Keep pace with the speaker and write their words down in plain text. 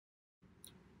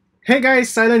Hey guys,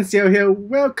 SilentCiel here.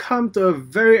 Welcome to a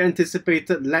very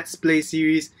anticipated Let's Play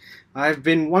series. I've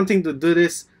been wanting to do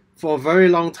this for a very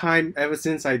long time, ever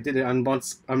since I did an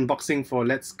unboxing for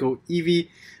Let's Go Eevee.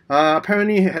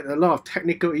 Apparently had a lot of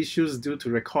technical issues due to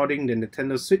recording the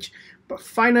Nintendo Switch, but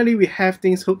finally we have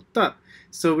things hooked up.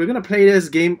 So we're going to play this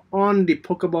game on the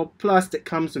Pokeball Plus that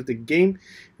comes with the game.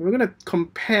 And we're going to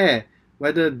compare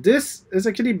whether this is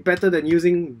actually better than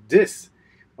using this.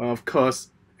 Of course,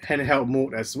 handheld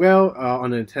mode as well on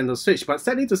the Nintendo Switch, but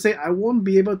sadly to say I won't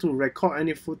be able to record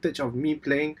any footage of me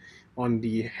playing on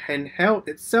the handheld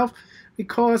itself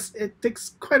because it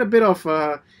takes quite a bit of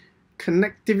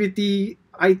connectivity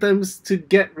items to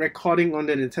get recording on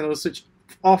the Nintendo Switch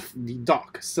off the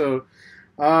dock. So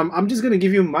I'm just going to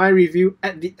give you my review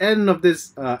at the end of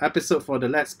this episode for the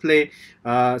Let's Play.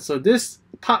 So this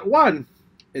part 1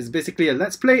 is basically a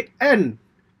Let's Play and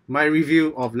my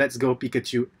review of Let's Go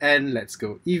Pikachu and Let's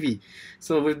Go Eevee.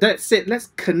 So with that said, let's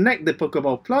connect the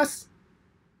Pokeball Plus.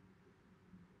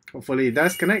 Hopefully it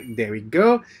does connect. There we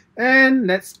go. And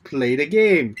let's play the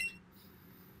game.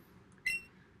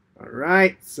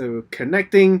 Alright, so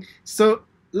connecting. So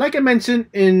like I mentioned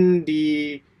in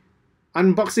the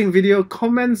unboxing video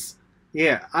comments,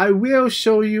 yeah, I will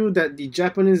show you that the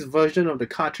Japanese version of the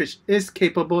cartridge is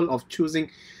capable of choosing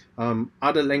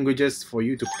other languages for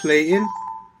you to play in.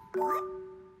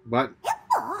 But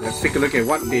let's take a look at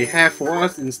what they have for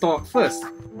us installed first.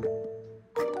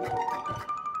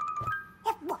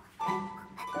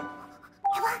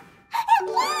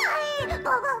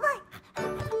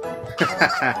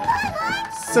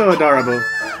 So adorable.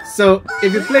 So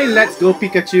if you play Let's Go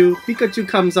Pikachu, Pikachu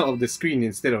comes out of the screen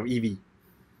instead of Eevee.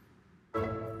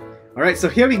 Alright, so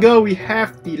here we go. We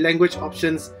have the language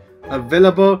options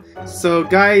available. So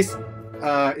guys,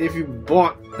 if you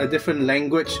bought a different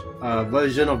language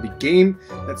version of the game,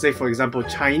 let's say for example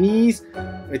Chinese,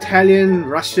 Italian,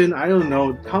 Russian, I don't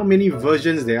know how many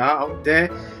versions there are out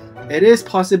there, it is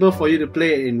possible for you to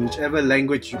play in whichever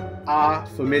language you are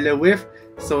familiar with.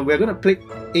 So we're gonna play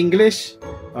English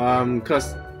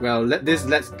because well, this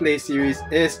Let's Play series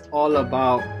is all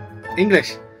about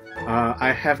English.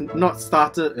 I have not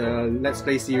started a Let's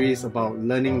Play series about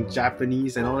learning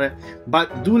Japanese and all that,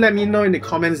 but do let me know in the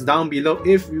comments down below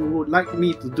if you would like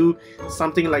me to do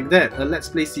something like that, a Let's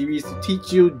Play series to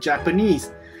teach you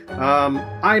Japanese.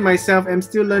 I myself am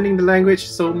still learning the language,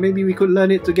 so maybe we could learn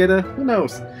it together, who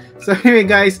knows. So anyway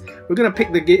guys, we're gonna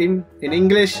pick the game in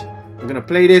English, we're gonna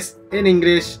play this in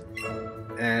English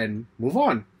and move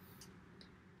on.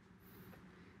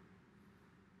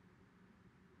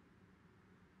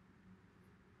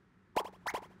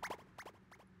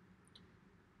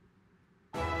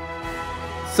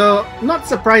 So, not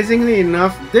surprisingly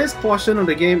enough, this portion of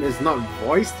the game is not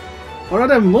voiced, or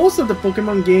rather most of the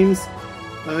Pokemon games,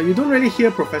 you don't really hear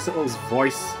Professor Oak's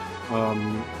voice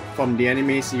from the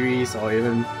anime series or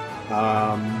even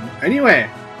anywhere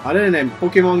other than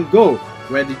Pokemon Go,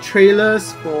 where the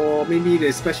trailers for maybe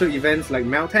the special events like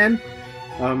Meltan,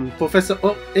 Professor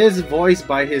Oak is voiced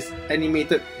by his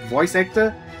animated voice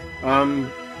actor.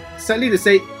 Sadly to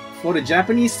say, for the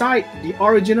Japanese side, the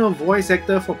original voice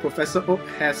actor for Professor Oak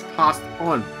has passed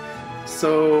on.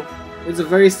 So it's a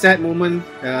very sad moment.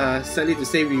 Sadly to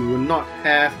say, we will not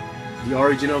have the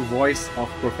original voice of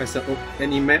Professor Oak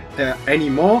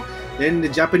anymore in the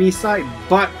Japanese side.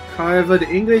 But however, the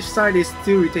English side is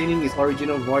still retaining its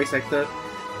original voice actor.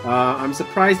 I'm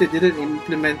surprised they didn't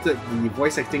implement the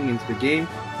voice acting into the game.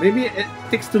 Maybe it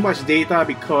takes too much data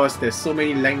because there's so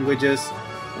many languages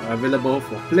available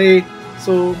for play.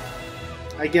 So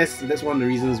I guess that's one of the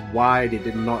reasons why they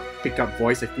did not pick up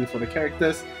voice acting for the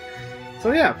characters.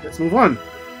 So yeah, let's move on.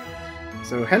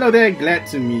 So hello there, glad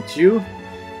to meet you.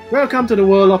 Welcome to the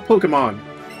world of Pokemon.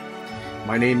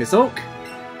 My name is Oak.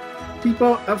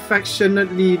 People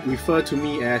affectionately refer to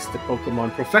me as the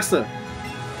Pokemon Professor.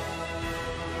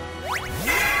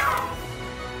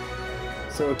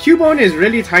 So Cubone is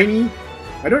really tiny.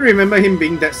 I don't remember him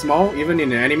being that small, even in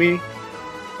the anime.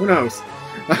 Who knows?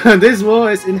 This world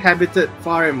is inhabited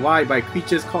far and wide by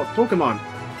creatures called Pokemon.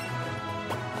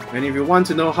 And if you want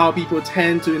to know how people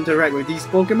tend to interact with these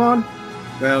Pokemon,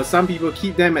 well, some people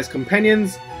keep them as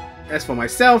companions. As for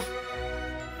myself,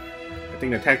 I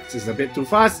think the text is a bit too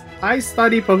fast. I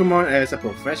study Pokemon as a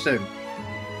profession.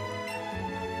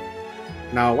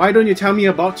 Now, why don't you tell me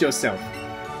about yourself?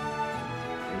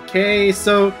 Okay,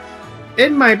 so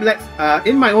in my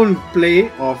own play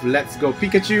of Let's Go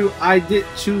Pikachu, I did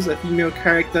choose a female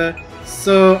character,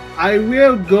 so I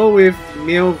will go with the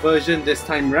male version this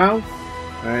time round.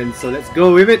 And so let's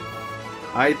go with it.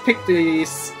 I picked the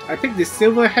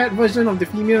silver hat version of the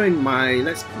female in my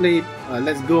Let's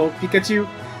Go Pikachu.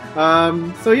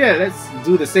 So yeah, let's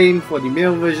do the same for the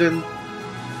male version.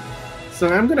 So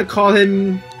I'm gonna call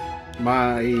him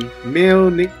my male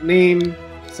nickname.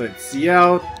 So it's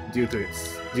Ciel due to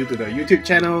the YouTube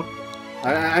channel.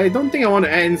 I don't think I want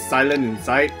to add in silent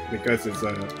inside because it's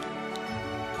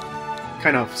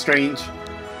kind of strange.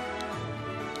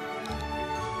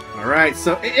 Alright,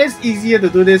 so it is easier to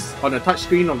do this on the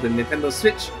touchscreen of the Nintendo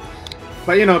Switch,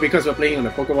 but you know, because we're playing on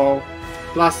the Pokeball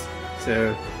Plus,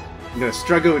 so I'm gonna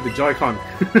struggle with the Joy-Con.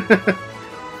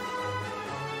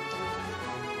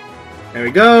 There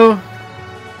we go.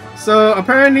 So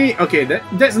apparently, okay,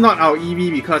 that's not our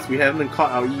Eevee because we haven't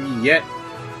caught our Eevee yet.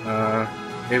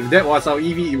 If that was our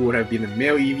Eevee, it would have been a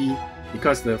male Eevee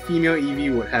because the female Eevee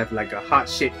would have like a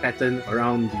heart-shaped pattern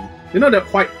around the, you know, the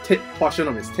white tip portion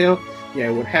of its tail. Yeah,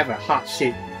 it would have a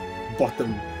heart-shaped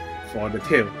bottom for the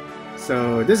tail.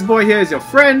 So this boy here is your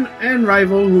friend and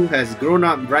rival who has grown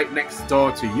up right next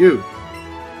door to you.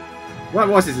 What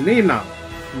was his name now?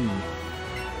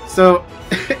 So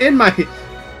in my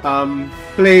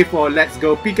play for Let's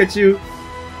Go Pikachu,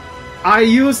 I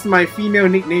used my female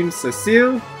nickname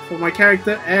SilentCiel for my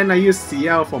character and I used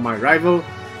Ciel for my rival.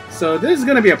 So this is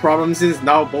gonna be a problem since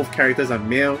now both characters are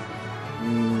male.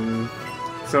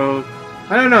 So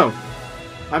I don't know.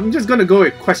 I'm just gonna go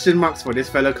with question marks for this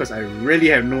fella because I really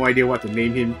have no idea what to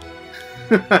name him.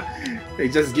 They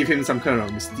just give him some kind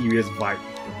of mysterious vibe.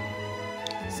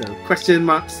 So question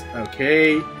marks,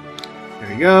 okay. There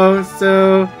we go.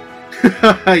 So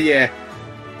yeah.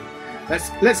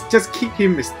 Let's just keep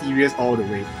him mysterious all the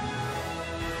way.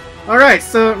 Alright,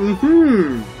 so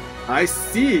I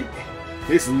see.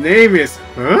 His name is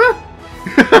Her?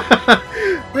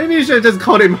 Maybe you should have just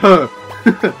called him Her.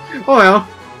 Oh well.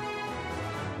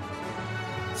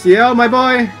 Ciel, my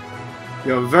boy,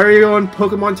 your very own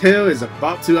Pokemon tale is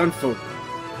about to unfold.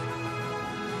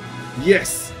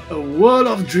 Yes, a world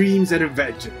of dreams and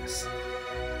adventures.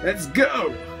 Let's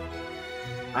go!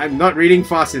 I'm not reading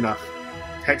fast enough.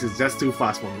 Text is just too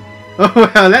fast for me.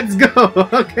 Oh well, let's go!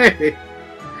 Okay.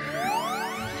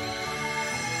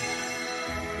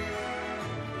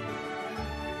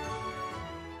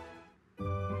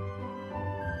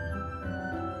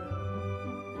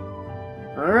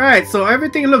 Alright, so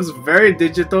everything looks very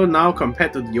digital now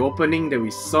compared to the opening that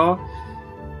we saw.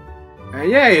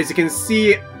 And yeah, as you can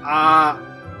see,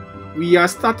 we are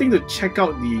starting to check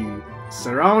out the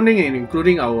surrounding and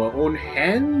including our own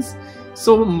hands.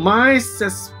 So my I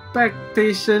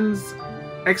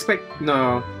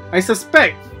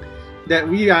suspect that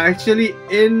we are actually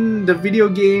in the video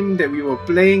game that we were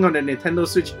playing on the Nintendo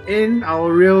Switch in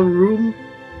our real room,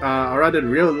 or rather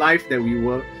real life that we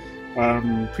were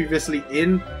previously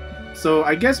in. So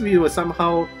I guess we were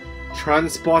somehow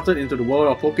transported into the world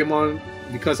of Pokemon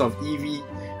because of Eevee,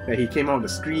 that he came out of the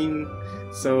screen.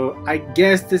 So I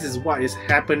guess this is what is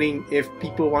happening if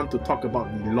people want to talk about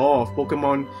the lore of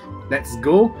Pokemon Let's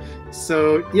Go.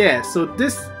 So yeah, so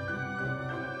this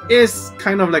is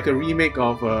kind of like a remake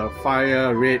of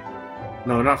Red,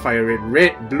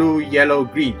 Blue, Yellow,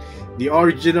 Green. The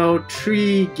original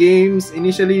 3 games,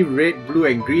 initially Red, Blue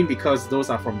and Green because those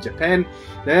are from Japan,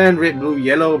 then Red, Blue,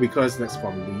 Yellow because that's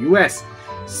from the US.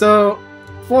 So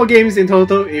 4 games in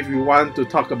total if you want to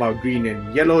talk about Green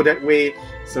and Yellow that way.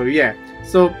 So yeah,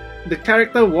 so the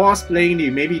character was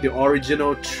playing maybe the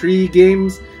original 3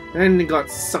 games and got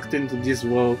sucked into this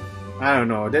world. I don't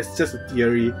know, that's just a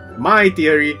theory, my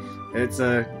theory. It's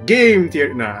a game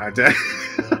theory. Nah.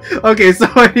 Okay, so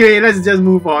anyway, let's just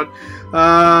move on.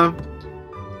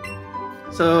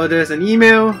 So there's an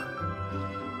email.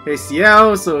 Hey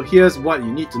Ciel, so here's what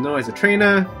you need to know as a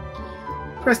trainer.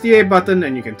 Press the A button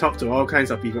and you can talk to all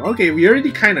kinds of people. Okay, we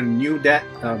already kind of knew that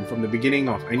from the beginning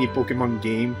of any Pokemon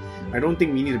game. I don't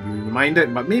think we need to be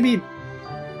reminded, but maybe,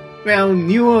 well,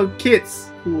 newer kids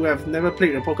who have never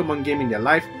played a Pokemon game in their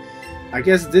life, I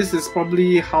guess this is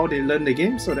probably how they learn the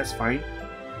game, so that's fine.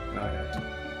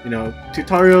 You know,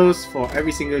 tutorials for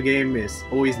every single game is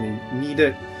always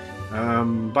needed.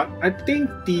 But I think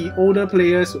the older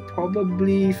players would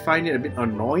probably find it a bit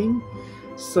annoying.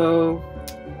 So,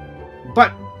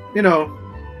 but you know,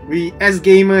 we as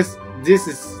gamers, this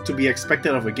is to be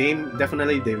expected of a game.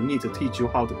 Definitely, they need to teach you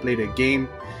how to play the game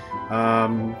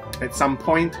at some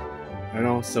point. You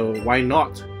know, so why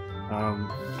not?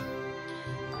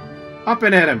 Up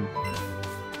and at 'em.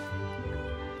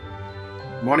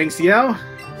 Morning, Ciel.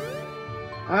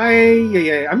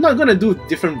 I'm not gonna do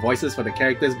different voices for the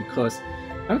characters because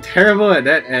I'm terrible at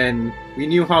that, and we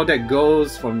knew how that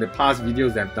goes from the past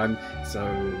videos I've done. So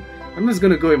I'm just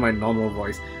gonna go with my normal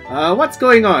voice. What's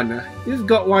going on? You've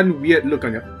got one weird look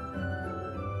on your.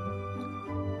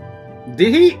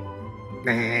 Did he?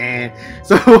 Nah.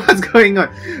 So what's going on?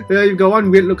 You've got one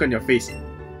weird look on your face.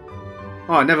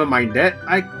 Oh, never mind that.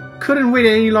 I couldn't wait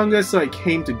any longer, so I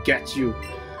came to get you.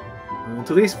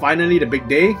 Today's finally the big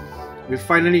day. We're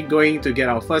finally going to get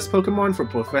our first Pokemon from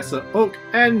Professor Oak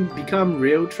and become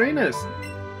real trainers.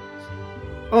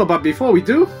 Oh, but before we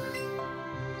do,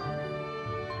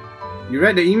 you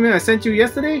read the email I sent you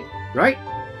yesterday, right?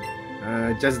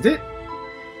 Just did.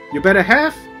 You better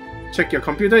have. Check your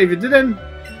computer if you didn't.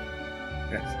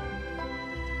 Yes.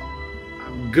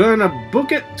 I'm gonna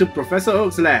book it to Professor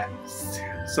Oak's lab.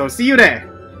 So see you there.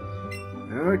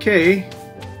 Okay.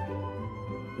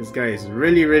 This guy is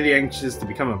really anxious to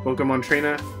become a Pokemon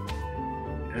trainer.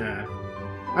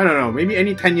 I don't know, maybe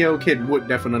any 10-year-old kid would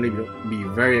definitely be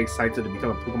very excited to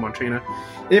become a Pokemon trainer.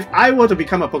 If I were to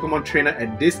become a Pokemon trainer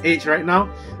at this age right now,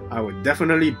 I would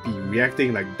definitely be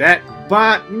reacting like that,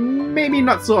 but maybe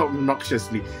not so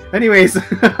obnoxiously. Anyways,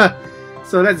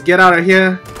 so let's get out of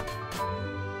here.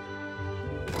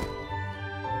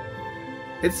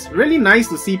 It's really nice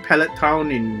to see Pallet Town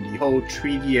in the whole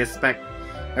 3D aspect.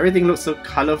 Everything looks so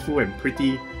colorful and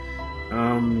pretty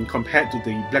compared to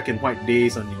the black and white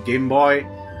days on the Game Boy.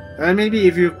 And maybe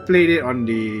if you've played it on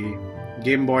the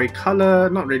Game Boy Color,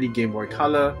 not really Game Boy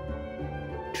Color,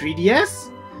 3DS?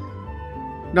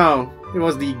 No, it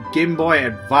was the Game Boy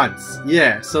Advance.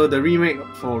 Yeah, so the remake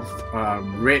for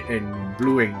Red and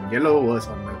Blue and Yellow was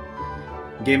on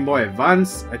the Game Boy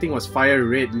Advance. I think it was Fire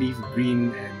Red, Leaf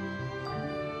Green,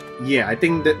 and yeah, I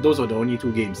think that those were the only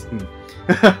two games.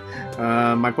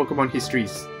 My Pokemon history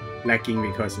is lacking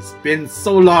because it's been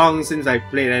so long since I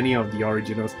played any of the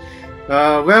originals.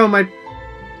 Well,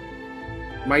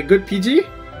 my good PG,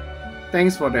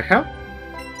 thanks for the help.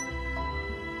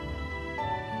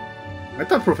 I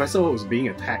thought Professor Oak was being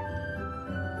attacked.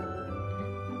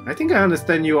 I think I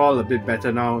understand you all a bit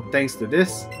better now thanks to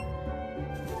this.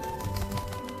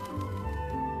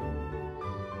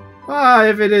 Ah,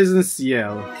 if it isn't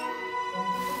Ciel.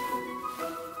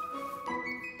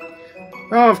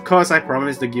 Oh, of course I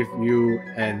promised to give you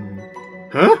an...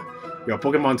 Huh? Your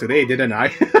Pokemon today, didn't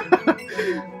I?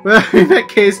 Well, in that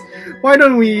case, why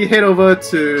don't we head over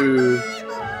to...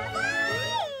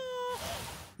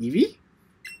 Eevee?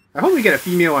 I hope we get a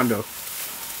female one though.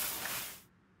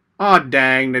 Oh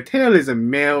dang, the tail is a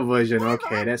male version.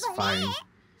 Okay, that's fine.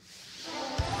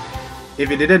 If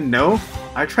you didn't know,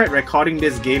 I tried recording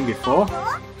this game before,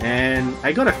 and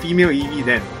I got a female Eevee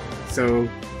then. So,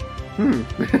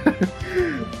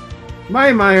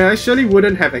 I actually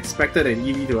wouldn't have expected an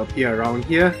Eevee to appear around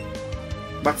here.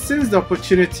 But since the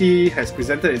opportunity has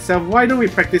presented itself, why don't we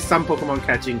practice some Pokemon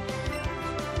catching?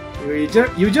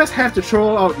 You just have to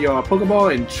throw out your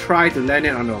Pokeball and try to land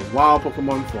it on a wild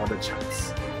Pokemon for the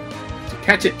chance to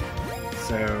catch it.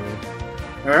 So,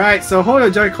 alright, so hold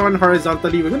your Joy-Con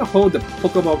horizontally. We're gonna hold the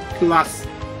Pokeball Plus.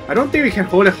 I don't think we can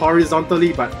hold it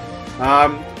horizontally, but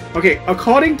okay,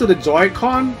 according to the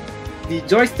Joy-Con, the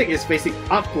joystick is facing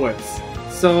upwards.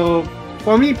 So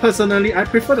for me personally, I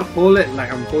prefer to hold it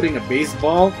like I'm holding a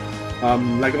baseball,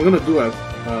 like I'm gonna do a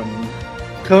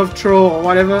curve throw or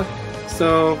whatever.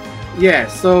 So yeah,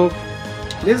 so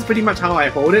this is pretty much how I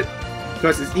hold it,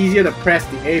 because it's easier to press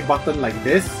the A button like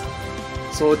this.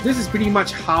 So this is pretty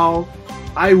much how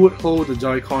I would hold the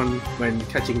Joy-Con when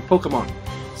catching Pokemon.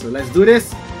 So let's do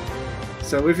this.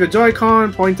 So with your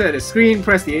Joy-Con pointed at the screen,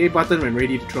 press the A button when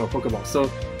ready to throw a Pokeball. So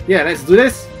yeah, let's do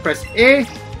this. Press A.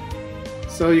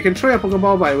 So you can throw your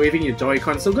Pokeball by waving your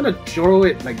Joy-Con. So I'm gonna throw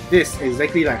it like this,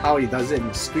 exactly like how it does it in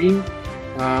the screen.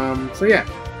 So yeah,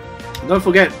 don't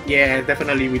forget, yeah,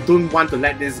 definitely, we don't want to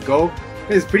let this go.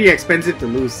 It's pretty expensive to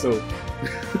lose, so...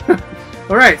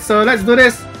 Alright, so let's do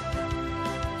this.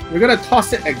 We're gonna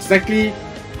toss it exactly...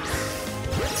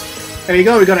 There we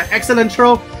go, we got an excellent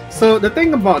throw. So the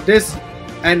thing about this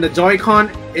and the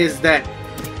Joy-Con is that,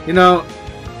 you know,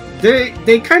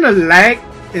 they kind of lag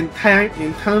in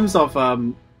terms of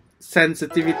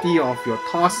sensitivity of your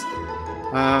toss.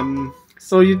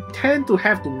 So you tend to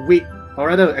have to wait, or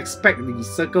rather expect the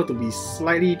circle to be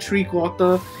slightly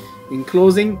 3/4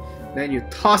 enclosing, then you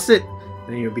toss it,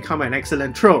 then you become an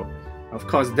excellent throw. Of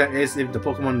course, that is if the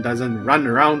Pokemon doesn't run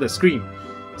around the screen.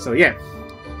 So yeah,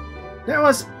 that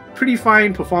was pretty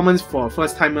fine performance for a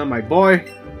first timer, my boy.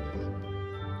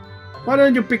 Why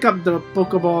don't you pick up the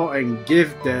Pokeball and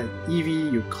give the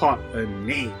Eevee you caught a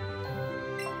name?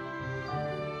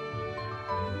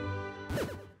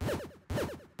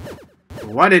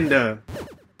 What in the...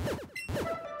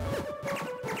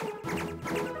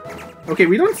 Okay,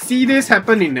 we don't see this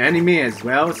happen in anime as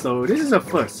well, so this is a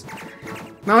first.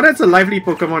 Now that's a lively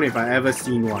Pokemon if I ever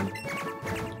seen one.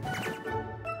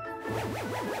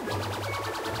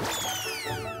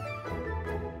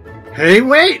 Hey,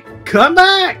 wait! Come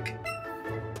back!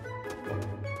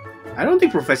 I don't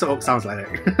think Professor Oak sounds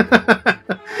like that.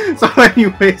 So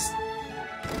anyways...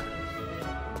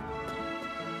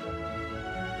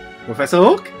 Professor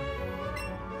Oak?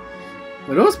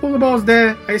 Were those Pokeballs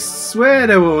there? I swear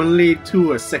there were only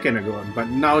 2 a second ago, but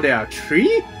now there are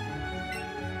 3?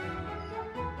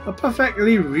 A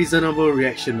perfectly reasonable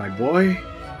reaction, my boy.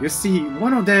 You see,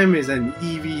 one of them is an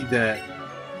Eevee that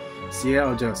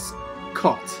Ciel just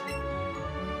caught.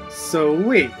 So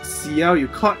wait, Ciel, you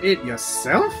caught it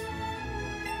yourself?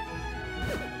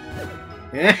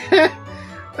 The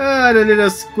little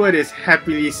squirt is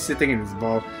happily sitting in his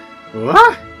ball.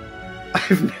 What?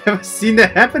 I've never seen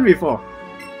that happen before.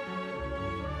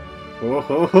 Oh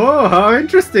ho ho, how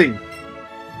interesting.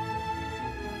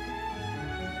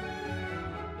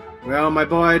 Well, my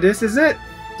boy, this is it.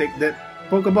 Take that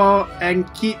Pokeball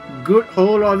and keep good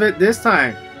hold of it this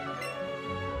time.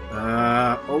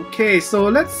 Okay, so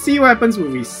let's see what happens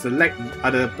when we select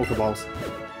other Pokeballs.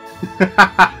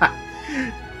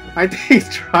 I think he's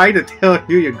trying to tell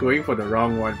you you're going for the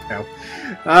wrong one, pal.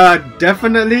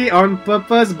 Definitely on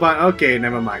purpose, but okay,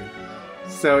 never mind.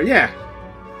 So yeah,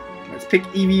 let's pick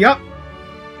Eevee up.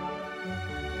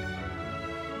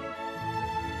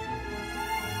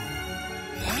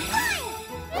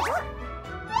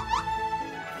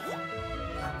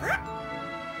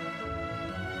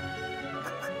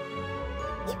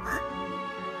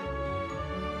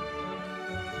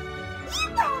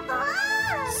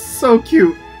 So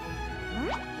cute.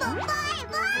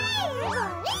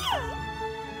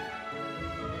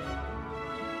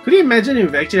 Could you imagine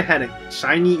if we actually had a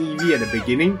shiny Eevee at the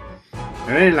beginning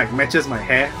and then it like matches my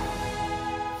hair?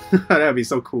 That would be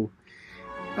so cool.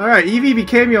 Alright, Eevee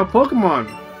became your Pokemon.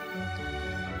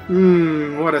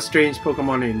 What a strange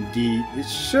Pokemon indeed. It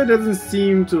sure doesn't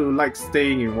seem to like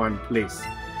staying in one place.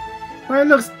 Well, it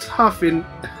looks tough in...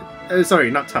 sorry,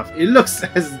 not tough. It looks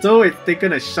as though it's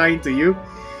taken a shine to you.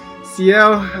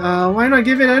 Ciel, why not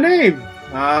give it a name?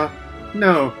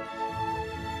 No.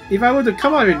 If I were to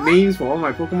come up with names for all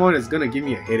my Pokemon, it's gonna give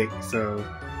me a headache, so...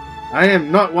 I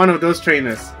am not one of those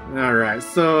trainers. Alright,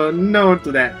 so no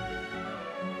to that.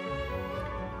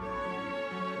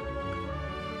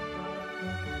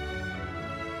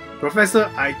 Professor,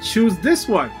 I choose this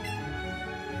one.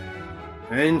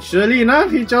 And surely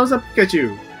enough, he chose a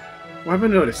Pikachu. What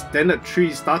happened to the standard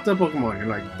 3 starter Pokemon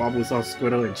like Bulbasaur,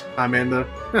 Squirtle, and Charmander?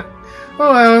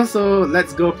 Oh well, so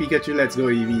let's go Pikachu, let's go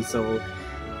Eevee, so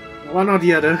one or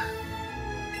the other.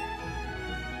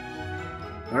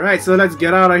 Alright, so let's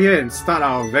get out of here and start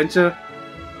our adventure.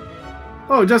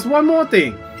 Oh, just one more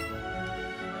thing.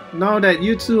 Now that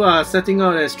you two are setting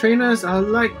out as trainers, I'd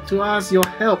like to ask your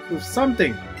help with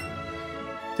something.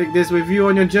 Take this with you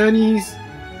on your journeys.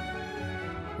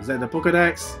 Is that the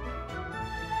Pokédex?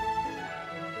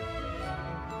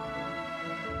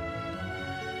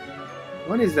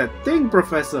 What is that thing,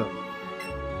 Professor?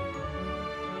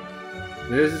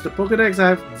 This is the Pokédex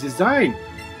I've designed.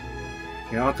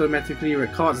 It automatically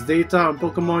records data on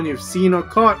Pokemon you've seen or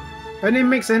caught, and it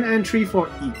makes an entry for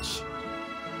each.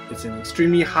 It's an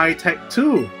extremely high-tech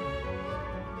tool.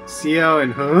 Ciel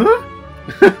and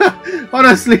huh?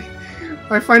 Honestly,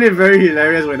 I find it very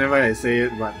hilarious whenever I say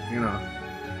it, but you know.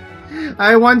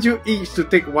 I want you each to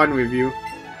take one with you.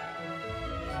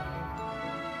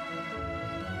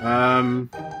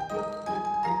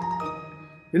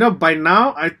 You know, by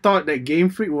now I thought that Game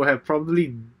Freak would have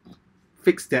probably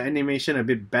fixed their animation a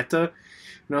bit better.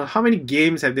 You know, how many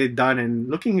games have they done? And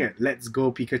looking at Let's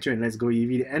Go Pikachu and Let's Go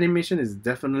Eevee, the animation is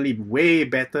definitely way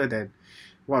better than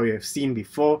what we have seen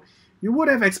before. You would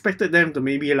have expected them to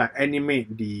maybe like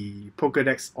animate the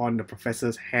Pokédex on the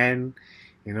professor's hand,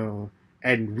 you know,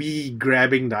 and we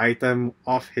grabbing the item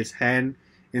off his hand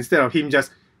instead of him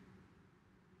just,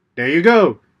 there you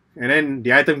go, and then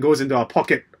the item goes into our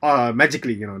pocket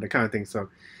magically, you know, that kind of thing. So,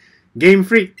 Game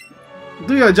Freak,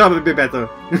 do your job a bit better.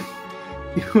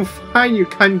 You find you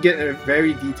can't get a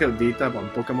very detailed data on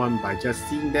Pokemon by just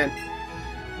seeing them.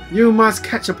 You must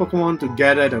catch a Pokemon to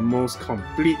gather the most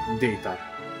complete data.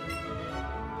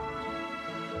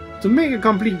 To make a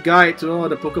complete guide to all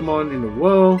the Pokemon in the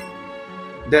world,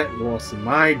 that was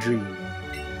my dream.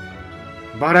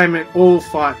 But I'm an old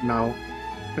fart now.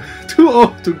 Too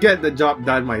old to get the job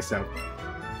done myself.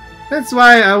 That's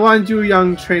why I want you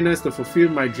young trainers to fulfill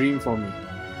my dream for me.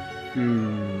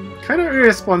 Kind of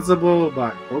irresponsible,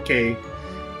 but okay.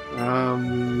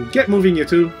 Get moving, you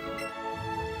two.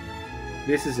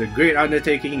 This is a great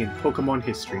undertaking in Pokemon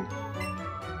history.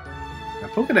 A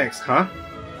Pokédex, huh?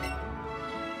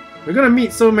 We're gonna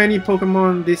meet so many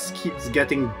Pokemon, this keeps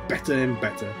getting better and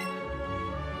better.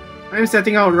 I'm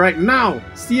setting out right now.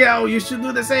 Ciel, you should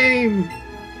do the same.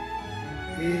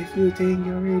 If you think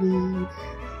you're ready.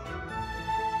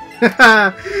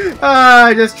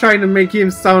 Just trying to make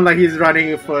him sound like he's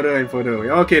running further and further away.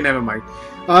 Okay, never mind.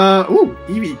 Ooh,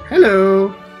 Eevee,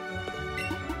 hello.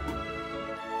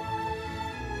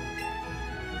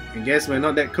 I guess we're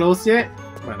not that close yet,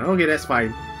 but okay, that's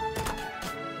fine.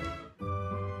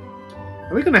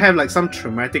 Are we gonna have like some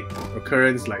traumatic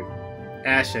occurrence like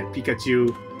Ash and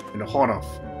Pikachu in the Horde of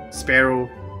Sparrow?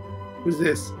 Who's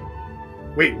this?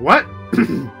 Wait, what?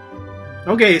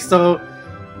 Okay, so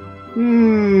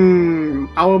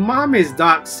our mom is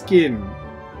dark skinned.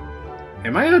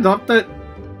 Am I adopted?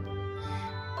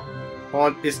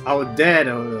 Or is our dad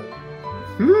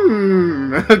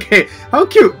okay, how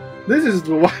cute! This is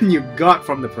the one you got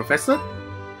from the professor?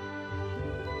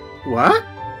 What?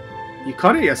 You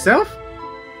caught it yourself?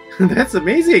 That's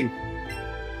amazing!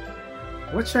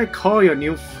 What should I call your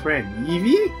new friend?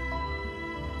 Eevee?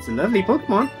 It's a lovely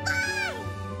Pokemon.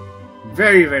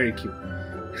 Very, very cute.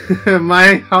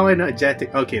 How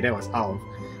energetic. Okay, that was out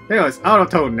of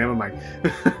tone, never mind.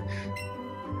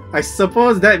 I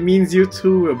suppose that means you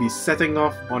two will be setting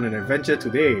off on an adventure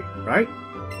today, right?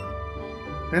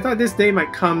 I thought this day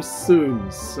might come soon,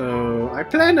 so I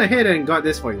planned ahead and got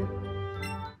this for you.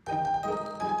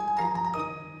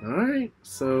 Alright,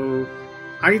 so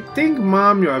I think,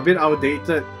 Mom, you're a bit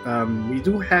outdated. We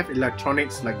do have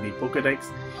electronics like the Pokédex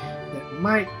that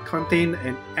might contain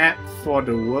an app for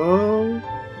the world.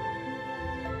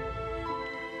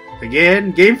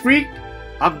 Again, Game Freak,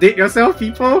 update yourself,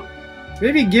 people.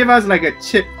 Maybe give us like a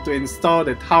chip to install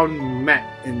the town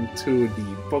map into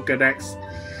the Pokédex.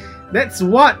 That's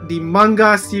what the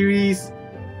manga series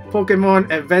Pokemon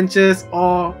Adventures,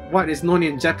 or what is known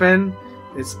in Japan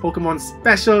as Pokemon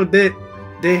Special, did.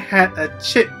 They had a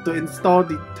chip to install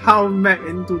the town map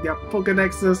into their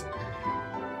Pokédexes.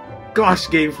 Gosh,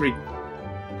 Game Freak,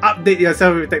 update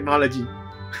yourself with technology.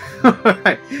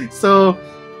 Alright, so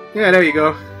yeah, there you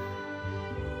go.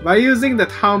 By using the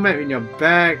town map in your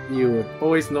bag, you would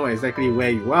always know exactly where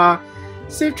you are.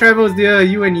 Safe travels, dear.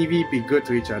 You and Eevee be good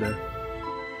to each other.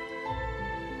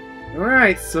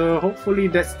 Alright, so hopefully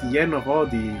that's the end of all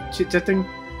the chit-chatting,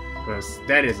 because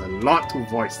that is a lot to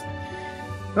voice.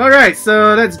 Alright,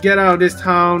 so let's get out of this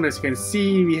town. As you can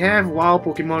see, we have wild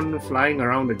Pokemon flying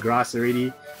around the grass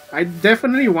already. I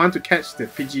definitely want to catch the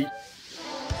Pidgey.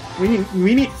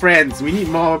 We need friends, we need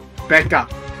more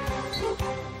backup.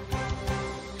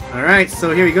 Alright,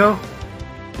 so here we go.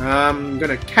 I'm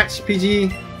gonna catch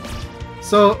Pidgey.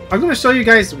 So I'm gonna show you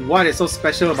guys what is so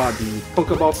special about the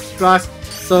Pokeball Plus.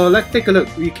 So let's take a look.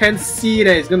 We can see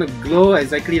that it's gonna glow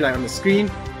exactly like on the screen.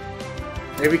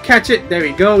 If we catch it, there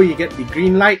we go, you get the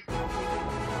green light.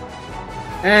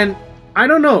 And I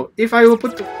don't know, if I were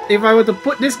to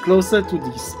put this closer to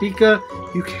the speaker,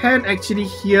 you can actually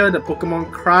hear the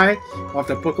Pokemon cry of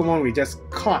the Pokemon we just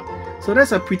caught. So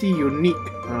that's a pretty unique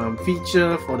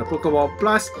feature for the Pokeball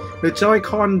Plus. The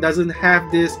Joy-Con doesn't have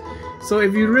this. So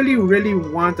if you really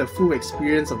want a full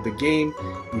experience of the game,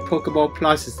 the Pokeball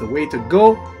Plus is the way to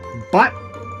go. But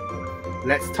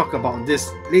let's talk about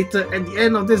this later at the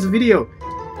end of this video.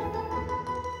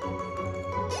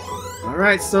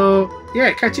 Alright, so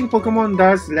yeah, catching Pokemon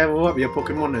does level up your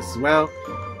Pokemon as well.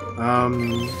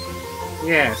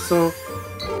 Yeah, so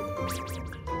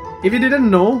if you didn't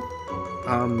know,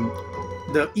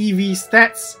 the Eevee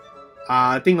stats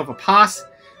are a thing of a past.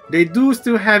 They do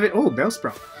still have it. Oh,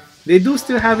 Bellsprout. They do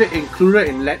still have it included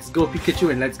in Let's Go Pikachu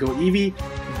and Let's Go Eevee,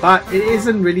 but it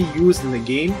isn't really used in the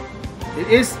game. It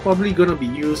is probably going to be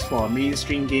used for a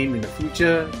mainstream game in the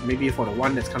future, maybe for the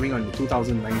one that's coming on in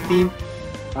 2019.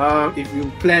 If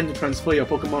you plan to transfer your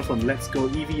Pokemon from Let's Go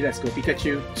Eevee, Let's Go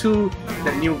Pikachu to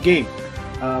that new game.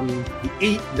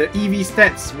 The Eevee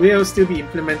stats will still be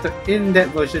implemented in that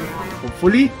version,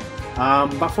 hopefully.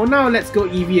 But for now, Let's Go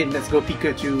Eevee and Let's Go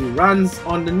Pikachu runs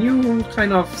on the new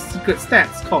kind of secret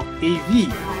stats called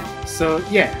AV. So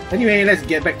yeah, anyway, let's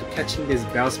get back to catching this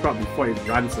Bellsprout before it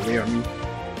runs away on me.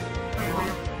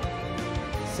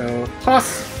 So,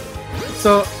 toss!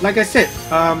 So, like I said,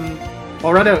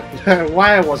 or rather,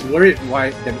 why I was worried why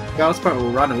the Bellsprout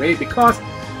will run away, because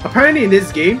apparently in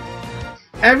this game,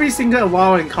 every single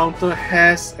wild encounter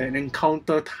has an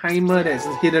encounter timer that is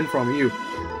hidden from you.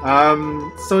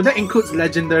 So that includes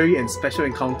legendary and special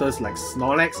encounters like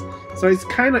Snorlax. So it's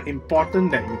kind of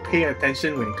important that you pay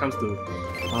attention when it comes to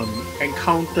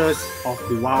encounters of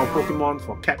the wild Pokemon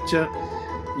for capture.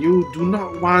 You do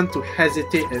not want to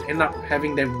hesitate and end up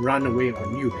having them run away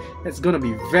on you. That's gonna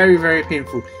be very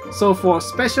painful. So for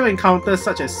special encounters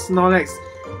such as Snorlax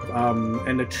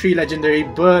and the 3 legendary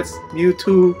birds,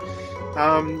 Mewtwo,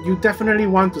 you definitely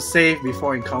want to save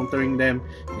before encountering them,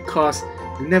 because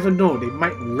you never know, they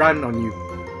might run on you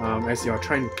as you're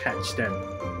trying to catch them.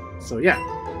 So yeah,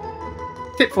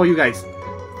 tip for you guys.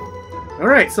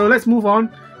 Alright, so let's move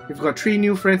on. We've got 2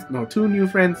 new friends.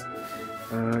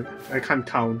 I can't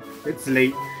count, it's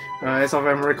late. As of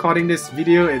I'm recording this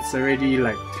video, it's already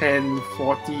like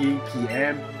 10:40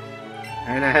 PM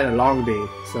and I had a long day,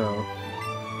 so...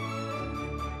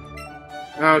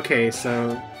 Okay,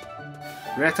 so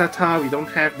Rattata, we don't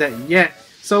have that yet.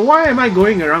 So why am I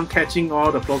going around catching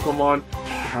all the Pokemon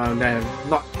that have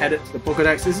not added to the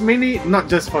Pokédex? It's mainly not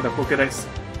just for the Pokédex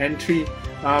entry.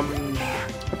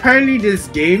 Apparently this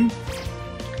game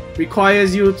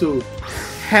requires you to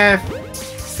have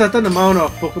certain amount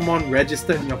of Pokemon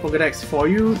registered in your Pokédex for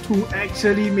you to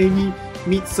actually maybe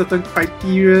meet certain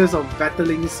criteria of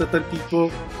battling certain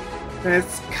people.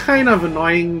 That's kind of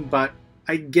annoying, but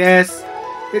I guess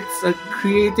it's a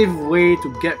creative way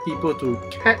to get people to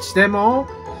catch them all.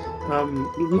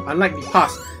 Unlike the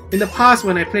past. In the past,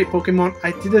 when I played Pokemon,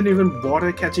 I didn't even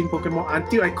bother catching Pokemon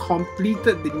until I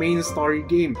completed the main story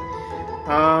game.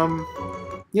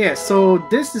 Yeah, so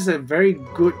this is a very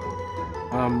good,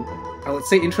 I would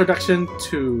say, introduction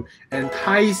to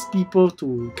entice people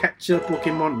to capture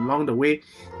Pokemon along the way,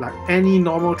 like any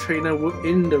normal trainer would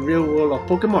in the real world of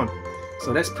Pokemon.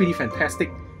 So that's pretty fantastic.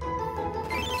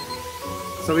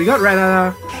 So we got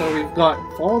Rattata, so we've got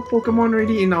 4 Pokemon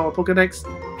already in our Pokédex.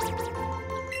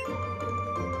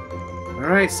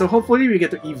 Alright, so hopefully we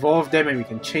get to evolve them and we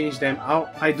can change them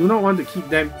out. I do not want to keep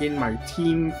them in my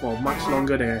team for much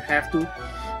longer than I have to.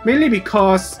 Mainly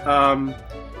because,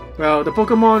 well, the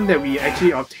Pokemon that we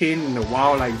actually obtain in the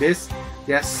wild like this,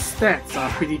 their stats are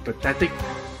pretty pathetic.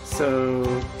 So,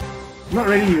 not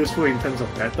really useful in terms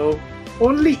of battle.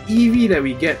 Only Eevee that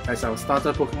we get as our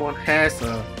starter Pokemon has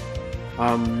a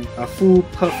full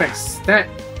perfect stat.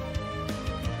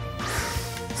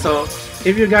 So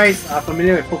if you guys are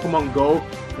familiar with Pokemon Go,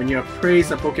 when you appraise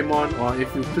a Pokemon, or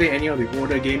if you play any of the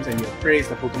older games and you appraise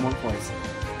the Pokemon for its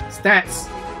stats,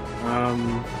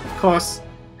 of course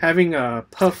having a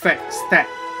perfect stat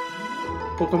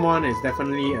Pokemon is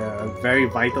definitely a very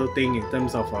vital thing in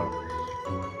terms of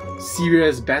a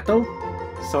serious battle.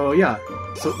 So yeah,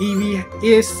 so Eevee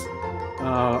is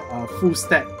a full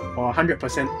stat or 100%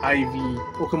 IV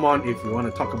Pokemon if you want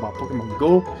to talk about Pokemon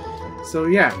Go. So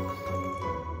yeah.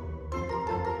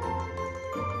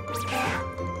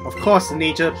 Of course,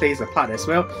 nature plays a part as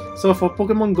well. So for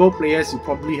Pokemon Go players, you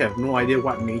probably have no idea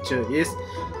what nature is.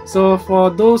 So for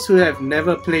those who have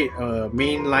never played a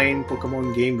mainline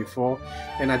Pokemon game before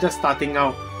and are just starting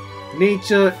out,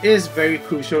 nature is very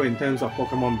crucial in terms of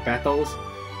Pokemon battles.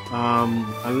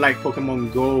 Unlike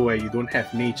Pokemon Go where you don't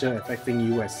have nature affecting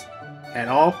you at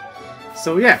all.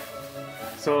 So yeah,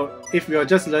 so if you're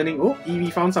just learning, oh,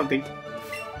 Eevee found something.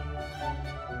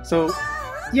 So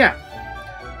yeah,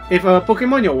 if a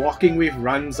Pokemon you're walking with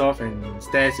runs off and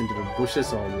stares into the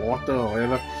bushes or water or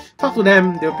whatever, talk to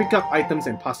them, they'll pick up items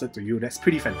and pass it to you. That's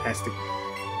pretty fantastic.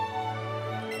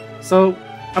 So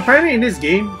apparently in this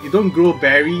game, you don't grow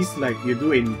berries like you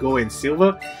do in Gold and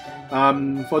Silver.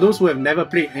 For those who have never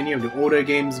played any of the older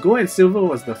games, Gold and Silver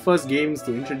was the first games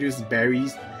to introduce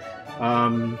berries.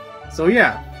 So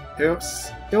yeah,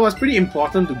 it was pretty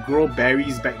important to grow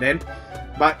berries back then.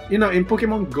 But you know, in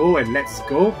Pokemon Go and Let's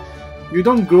Go, you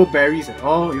don't grow berries at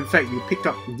all. In fact, you pick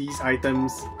up these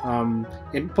items.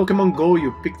 In Pokemon Go,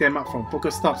 you pick them up from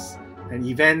Pokestops and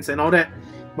events and all that.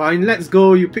 But in Let's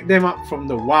Go, you pick them up from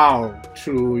the wild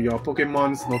through your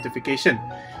Pokemon's notification.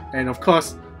 And of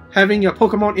course, having your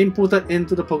Pokemon inputted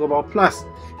into the Pokeball Plus,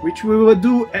 which we will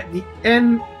do at the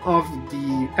end of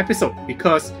the episode,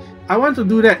 because I want to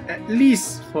do that at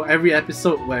least for every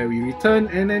episode where we return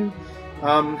and then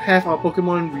have our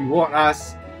Pokemon reward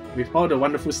us with all the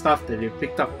wonderful stuff that they've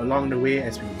picked up along the way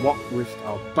as we walk with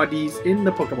our buddies in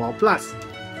the Pokeball Plus.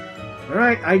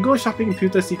 Alright, I go shopping in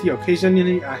Pewter City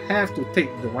occasionally. I have to take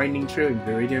the winding trail in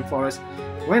Viridian Forest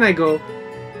when I go,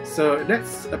 so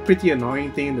that's a pretty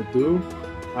annoying thing to do,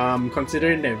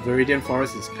 considering that Viridian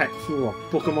Forest is packed full of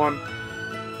Pokemon.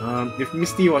 If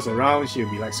Misty was around, she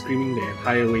would be like screaming the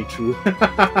entire way through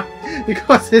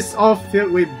because it's all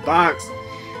filled with bugs.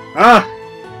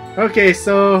 Okay,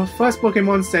 so first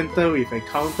Pokemon Center we've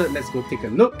encountered, let's go take a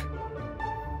look.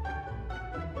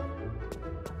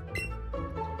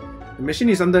 The machine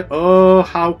is under... Oh,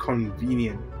 how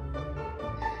convenient.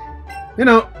 You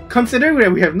know, considering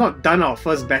that we have not done our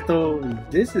first battle,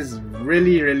 this is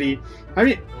really... I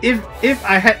mean, if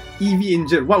I had Eevee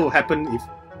injured, what would happen if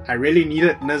I really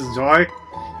needed Nurse Joy?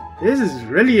 This is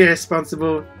really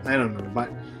irresponsible. I don't know,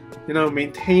 but you know,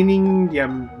 maintaining their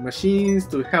machines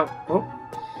to help. Oh,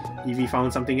 Eevee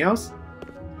found something else.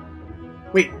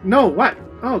 Wait, no, what?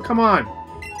 Oh, come on.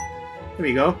 Here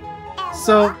we go.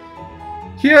 So,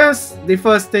 here's the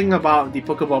first thing about the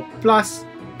Pokeball Plus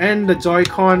and the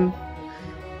Joy-Con.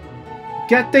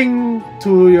 Getting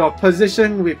to your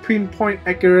position with pinpoint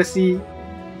accuracy,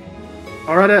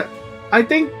 or rather, I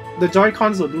think the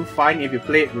Joy-Cons will do fine if you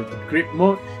play it with the grip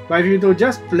mode, but if you do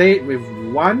just play it with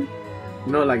one,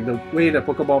 you know, like the way the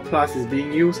Pokeball Plus is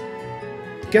being used,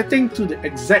 getting to the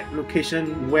exact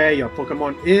location where your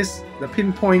Pokemon is, the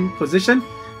pinpoint position,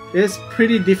 is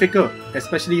pretty difficult,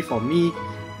 especially for me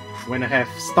when I have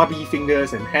stubby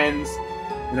fingers and hands.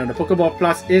 You know, the Pokeball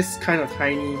Plus is kind of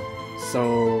tiny,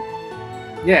 so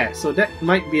yeah, so that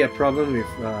might be a problem with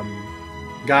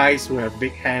guys who have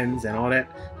big hands and all that.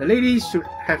 The ladies should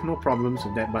have no problems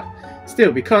with that, but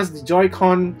still, because the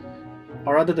Joy-Con,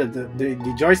 or rather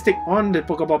the joystick on the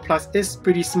Pokeball Plus is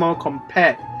pretty small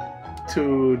compared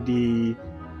to the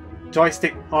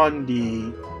joystick on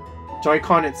the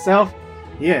Joy-Con itself.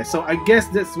 Yeah, so I guess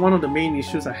that's one of the main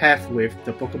issues I have with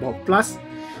the Pokeball Plus.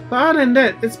 But other than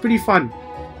that, it's pretty fun.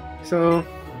 So,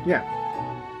 yeah.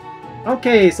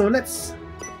 Okay, so let's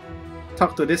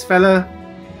talk to this fella.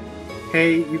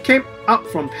 Hey, you came up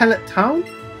from Pallet Town?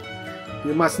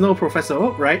 You must know Professor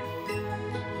Oak, right?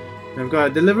 I've got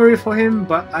a delivery for him,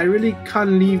 but I really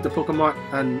can't leave the Pokemon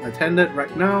unattended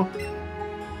right now.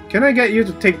 Can I get you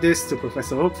to take this to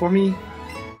Professor Oak for me?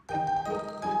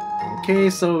 Okay,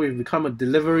 so we've become a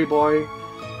delivery boy.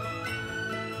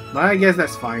 But I guess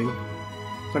that's fine,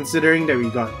 considering that we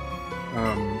got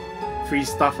free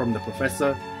stuff from the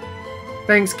professor.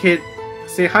 Thanks, kid.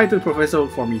 Say hi to Professor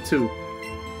Oak for me too.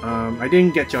 I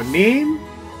didn't get your name.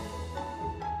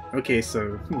 Okay,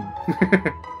 so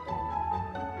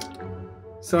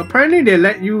so apparently they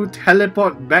let you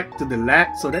teleport back to the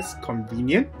lab, so that's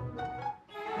convenient.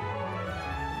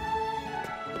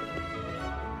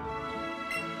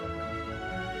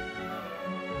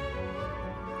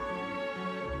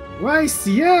 Why,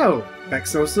 Ciel? Back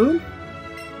so soon?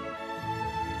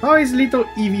 How is little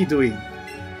Eevee doing?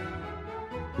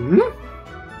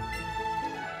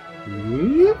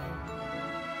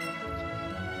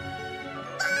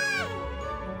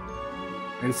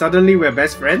 And suddenly we're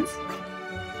best friends?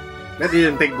 That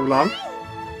didn't take too long.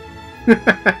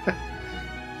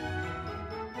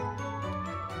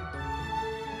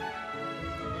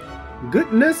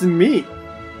 Goodness me!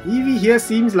 Eevee here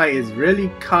seems like it's really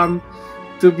come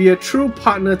to be a true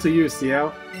partner to you,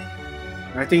 Ciel.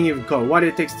 I think you've got what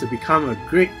it takes to become a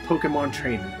great Pokemon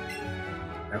trainer.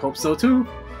 I hope so too.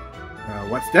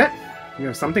 What's that? You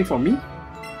have something for me?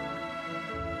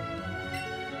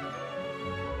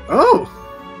 Oh!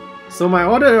 So my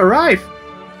order arrived!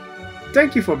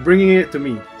 Thank you for bringing it to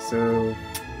me. So,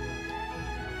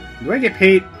 do I get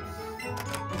paid?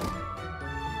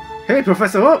 Hey,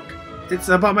 Professor Oak! It's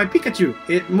about my Pikachu.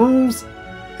 Its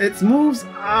moves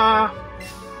are...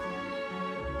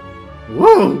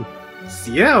 Whoa!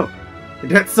 Ciel!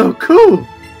 That's so cool!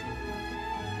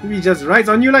 He just rides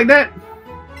on you like that?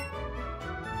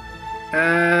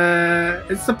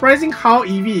 It's surprising how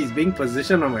Eevee is being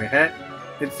positioned on my head.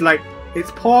 It's like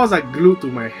its paws are glued to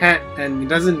my head and it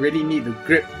doesn't really need the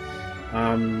grip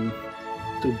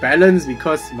to balance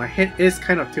because my head is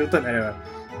kind of tilted at an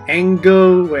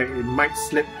angle where it might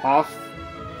slip off.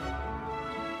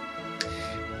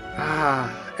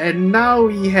 And now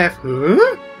we have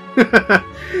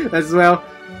as well.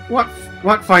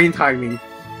 What fine timing.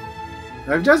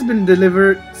 I've just been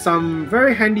delivered some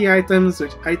very handy items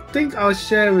which I think I'll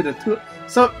share with the two.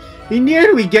 So in the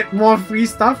end we get more free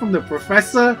stuff from the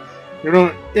professor, you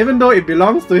know, even though it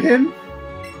belongs to him.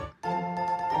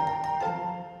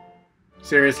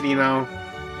 Seriously now.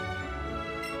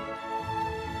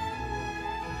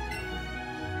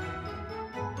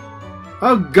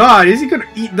 Oh god, is he gonna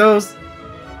eat those?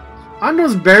 Aren't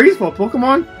those berries for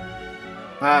Pokemon?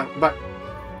 But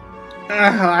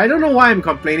I don't know why I'm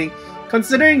complaining.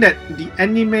 Considering that the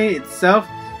anime itself,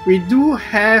 we do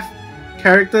have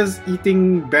characters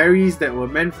eating berries that were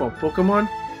meant for Pokemon.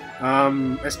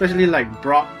 Especially like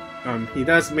Brock. He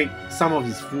does make some of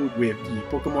his food with the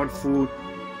Pokemon food.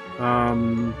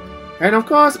 And of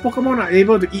course, Pokemon are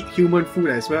able to eat human food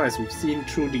as well, as we've seen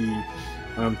through the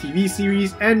TV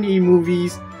series and the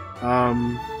movies.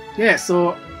 Yeah,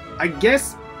 so I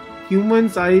guess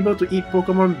humans are able to eat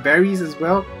Pokemon berries as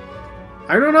well.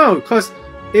 I don't know, because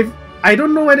I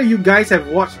don't know whether you guys have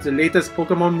watched the latest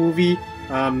Pokemon movie,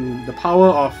 The Power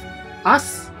of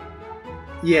Us.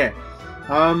 Yeah.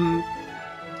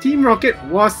 Team Rocket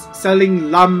was selling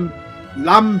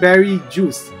lumberry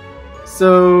juice.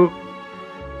 So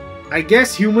I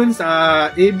guess humans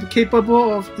are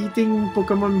capable of eating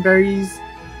Pokemon berries.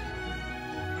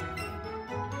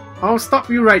 I'll stop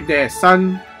you right there,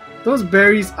 son. Those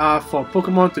berries are for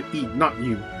Pokemon to eat, not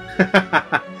you.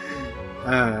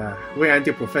 Wait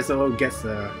until Professor Oak gets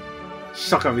a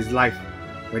shock of his life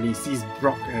when he sees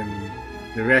Brock and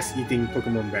the rest eating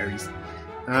Pokemon berries.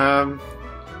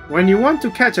 When you want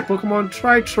to catch a Pokemon,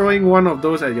 try throwing one of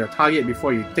those at your target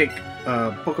before you take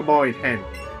a Pokeball in hand.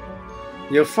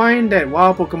 You'll find that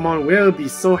wild Pokemon will be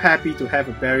so happy to have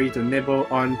a berry to nibble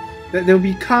on that they'll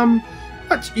become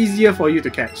much easier for you to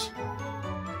catch.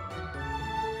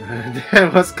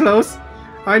 That was close.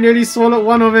 I nearly swallowed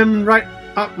one of them right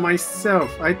up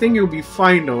myself. I think you'll be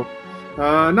fine though.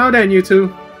 Now then, you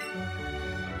two.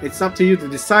 It's up to you to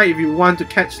decide if you want to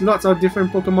catch lots of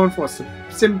different Pokemon for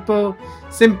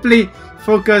simply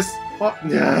focus.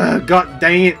 Oh, God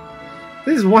dang it.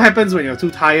 This is what happens when you're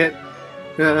too tired.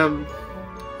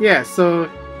 Yeah, so...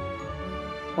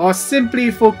 Or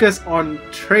simply focus on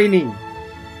training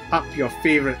up your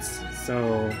favorites.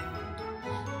 So...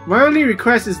 My only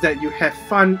request is that you have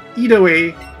fun either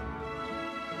way.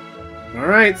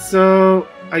 Alright, so...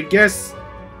 I guess...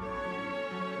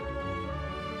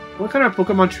 What kind of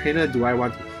Pokemon trainer do I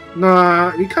want?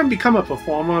 Nah, you can't become a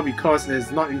performer because it's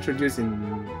not introduced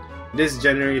in this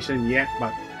generation yet,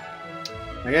 but...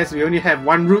 I guess we only have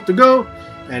one route to go,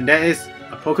 and that is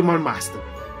a Pokemon Master.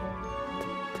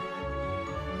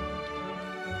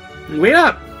 Wait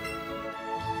up!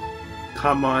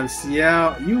 Come on,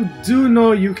 Ciel. You do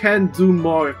know you can do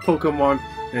more with Pokemon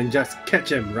than just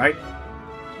catch them, right?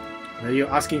 Are you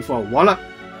asking for a wallop?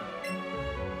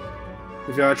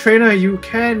 If you're a trainer, you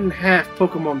can have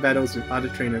Pokemon battles with other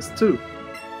trainers too.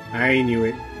 I knew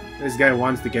it. This guy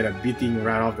wants to get a beating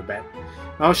right off the bat.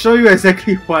 I'll show you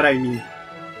exactly what I mean.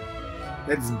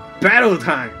 It's battle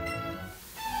time!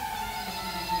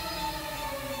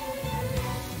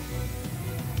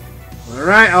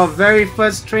 Alright, our very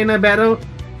first trainer battle.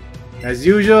 As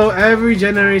usual, every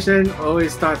generation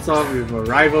always starts off with a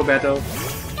rival battle.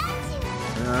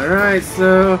 Alright,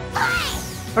 so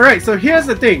here's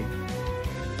the thing.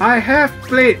 I have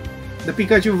played the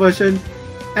Pikachu version,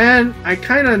 and I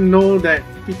kinda know that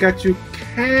Pikachu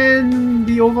can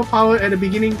be overpowered at the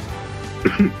beginning.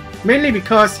 Mainly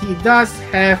because he does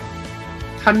have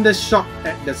Thunder Shock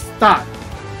at the start.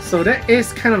 So that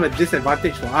is kind of a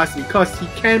disadvantage for us because he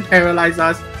can paralyze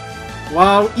us,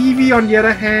 while Eevee on the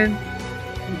other hand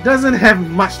doesn't have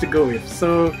much to go with.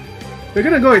 So we're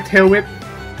gonna go with Tail Whip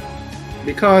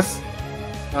because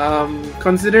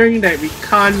considering that we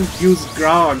can't use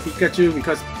Growl on Pikachu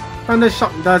because Thunder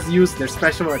Shock does use their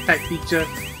special attack feature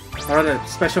or the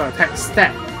special attack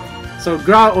stat. So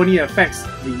Growl only affects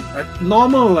the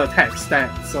normal attack stat,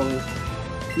 so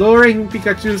lowering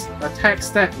Pikachu's attack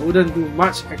stat wouldn't do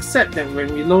much except that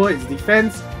when we lower its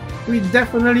defense, we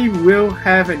definitely will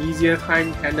have an easier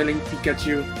time handling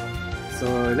Pikachu.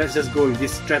 So let's just go with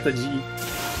this strategy.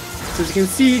 So as you can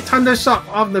see, Thunder Shock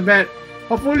off the bat.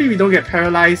 Hopefully we don't get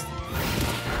paralyzed.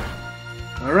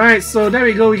 Alright, so there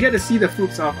we go. We get to see the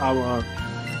fruits of our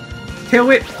Tail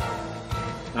Whip.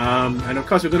 And of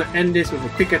course we're going to end this with a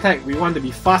quick attack. We want to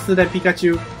be faster than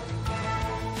Pikachu.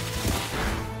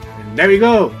 And there we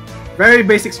go! Very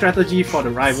basic strategy for the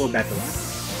rival battle.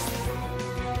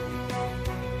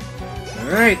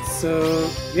 Alright, so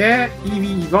yeah,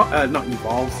 Eevee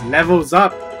levels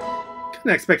up.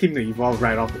 Can't expect him to evolve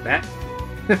right off the bat.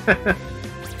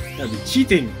 That'd be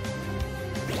cheating.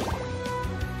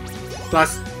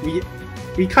 Plus,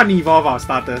 we can't evolve our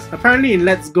starters. Apparently in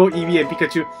Let's Go Eevee and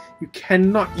Pikachu, you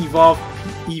cannot evolve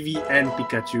Eevee and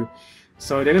Pikachu.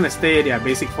 So they're gonna stay in their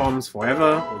basic forms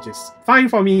forever, which is fine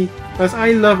for me, because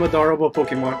I love adorable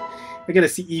Pokemon. I get to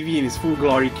see Eevee in his full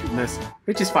glory cuteness,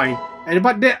 which is fine.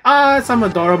 But there are some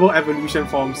adorable evolution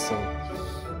forms, so...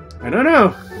 I don't know.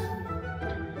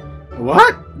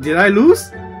 What? Did I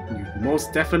lose? You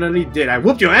most definitely did. I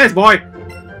whooped your ass, boy!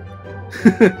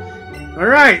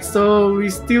 Alright, so we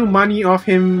steal money off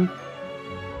him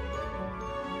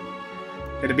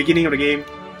at the beginning of the game.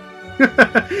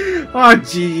 Oh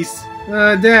jeez.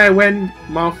 There I went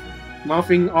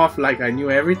mouthing off like I knew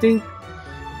everything.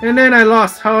 And then I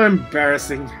lost. How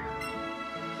embarrassing.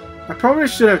 I probably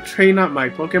should have trained up my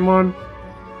Pokemon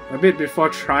a bit before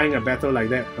trying a battle like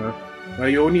that, huh? Well,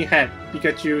 you only had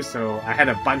Pikachu, so I had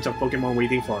a bunch of Pokemon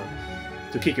waiting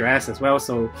to kick your ass as well,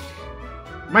 so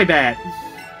my bad.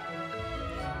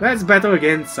 Let's battle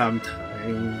again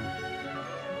sometime.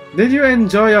 Did you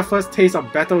enjoy your first taste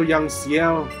of battle, young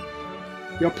Ciel?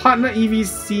 Your partner Eevee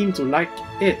seemed to like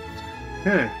it.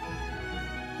 Huh.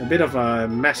 A bit of a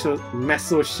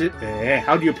meso shit.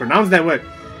 How do you pronounce that word?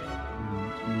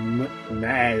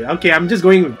 Nah, okay, I'm just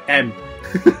going with M.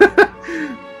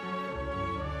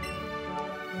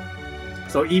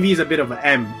 So Eevee is a bit of an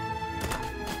M.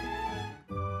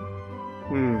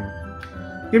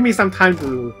 Give me some time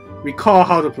to recall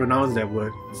how to pronounce that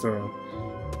word. So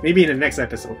maybe in the next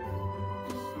episode.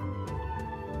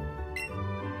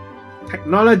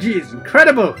 Technology is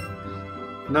incredible!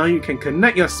 Now you can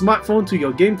connect your smartphone to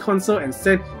your game console and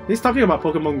send... He's talking about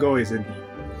Pokemon Go, isn't he?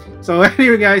 So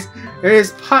anyway guys, it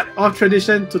is part of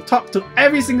tradition to talk to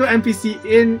every single NPC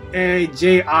in a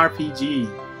JRPG.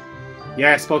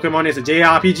 Yes, Pokemon is a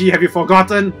JRPG, have you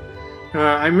forgotten?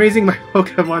 I'm raising my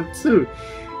Pokemon too.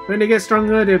 When they get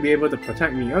stronger, they'll be able to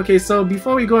protect me. Okay, so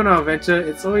before we go on our adventure,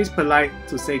 it's always polite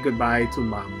to say goodbye to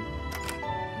Mom.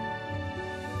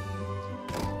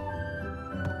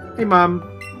 Hey Mom.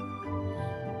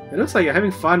 It looks like you're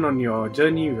having fun on your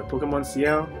journey with Pokemon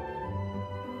Ciel.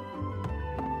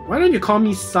 Why don't you call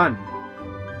me son?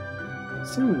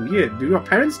 So weird. Do your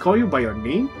parents call you by your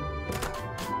name?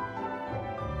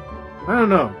 I don't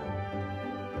know.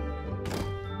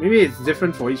 Maybe it's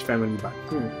different for each family, but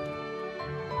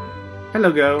Hello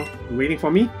girl, you waiting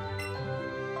for me?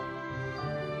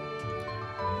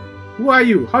 Who are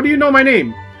you? How do you know my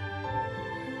name?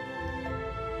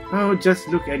 Oh, just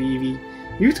look at Eevee.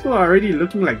 You two are already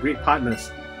looking like great partners.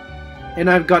 And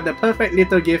I've got the perfect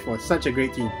little gift for such a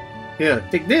great team. Here,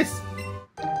 take this!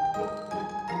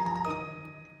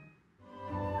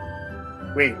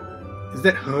 Wait, is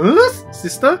that hers,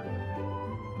 sister?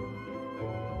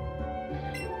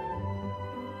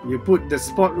 You put the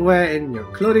sportwear in your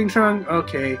clothing trunk?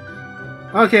 Okay.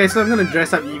 Okay, so I'm gonna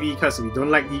dress up Eevee because we don't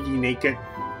like Eevee naked.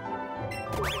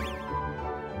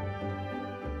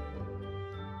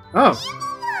 Oh!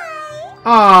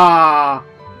 Ah.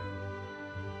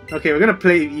 Okay, we're gonna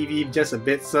play Eevee just a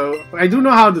bit, so I do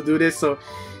know how to do this. So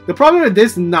the problem with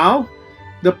this now,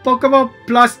 the Pokemon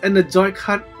Plus and the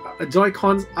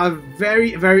Joy-Cons are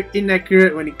very, very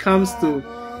inaccurate when it comes to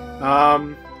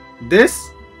this.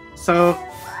 So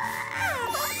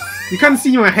you can't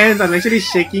see my hands, I'm actually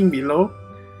shaking below.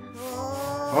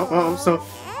 So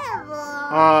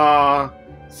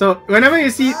whenever you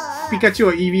see Pikachu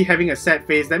or Eevee having a sad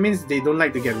face, that means they don't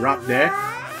like to get rubbed there.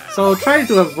 So try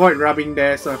to avoid rubbing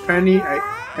there. So apparently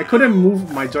I couldn't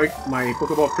move my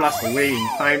Pokeball Plus away in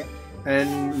time,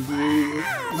 and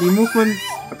the movement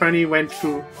apparently went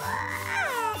through.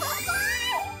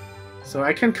 So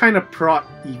I can kind of prod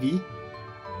Eevee.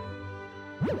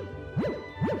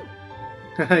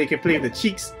 You can play with the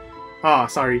cheeks. Ah,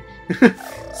 sorry.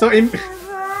 So in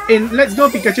Let's Go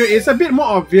Pikachu, it's a bit more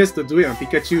obvious to do it on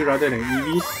Pikachu rather than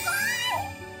Eevee.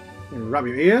 And rub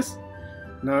your ears.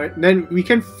 Now, then we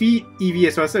can feed Eevee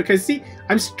as well. So you can see,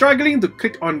 I'm struggling to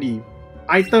click on the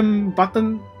item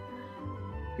button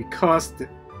because the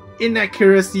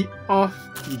inaccuracy of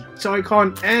the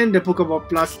Joy-Con and the Pokeball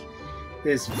Plus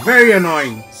is very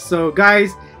annoying. So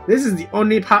guys, this is the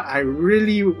only part I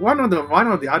really, one of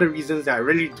the other reasons that I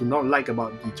really do not like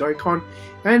about the Joy-Con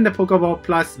and the Pokeball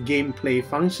Plus gameplay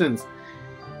functions.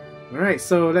 Alright,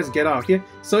 so let's get out of here.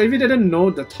 So if you didn't know,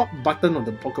 the top button of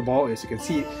the Pokeball, as you can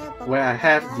see where I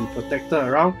have the protector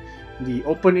around, the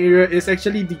open area is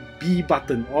actually the B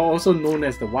button, or also known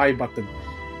as the Y button.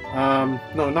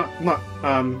 No, not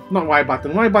Y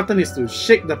button. Y button is to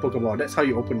shake the Pokeball. That's how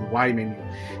you open the Y menu.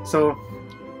 So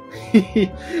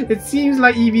it seems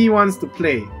like Eevee wants to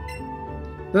play.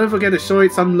 Don't forget to show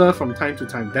it some love from time to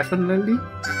time, definitely.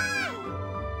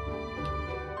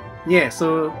 Yeah,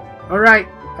 so alright.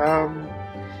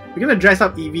 We're gonna dress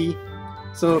up Eevee.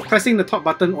 So pressing the top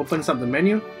button opens up the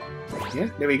menu. Yeah,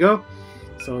 there we go.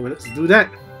 So let's do that.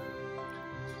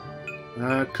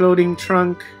 Clothing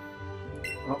trunk.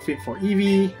 Outfit for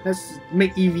Eevee. Let's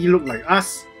make Eevee look like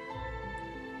us.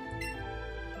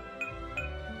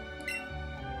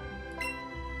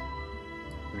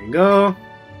 There we go.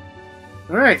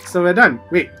 Alright, so we're done.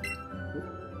 Wait.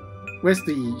 Where's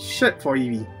the shirt for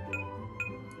Eevee?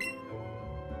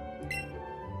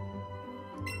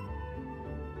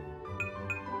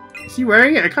 Is he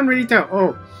wearing it? I can't really tell.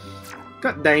 Oh,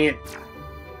 god dang it.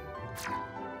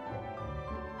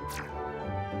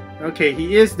 Okay,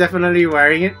 he is definitely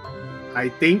wearing it, I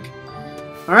think.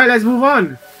 Alright, let's move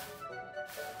on.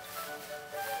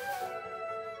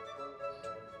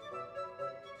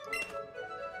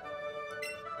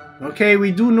 Okay,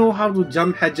 we do know how to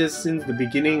jump hedges since the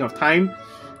beginning of time,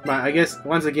 but I guess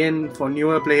once again for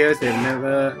newer players, they've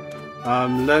never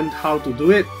learned how to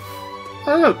do it.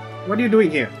 Oh look, what are you doing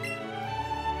here?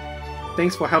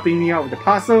 Thanks for helping me out with the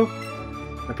parcel.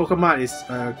 The Pokemart is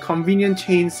a convenient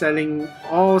chain selling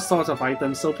all sorts of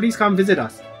items, so please come visit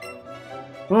us.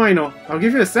 Oh, I know. I'll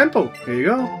give you a sample. There you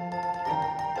go.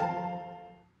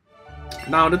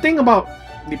 Now, the thing about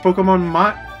the Pokemon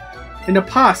Mart, in the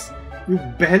past, you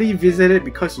barely visit it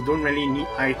because you don't really need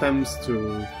items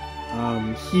to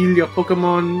heal your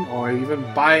Pokemon or even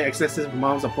buy excessive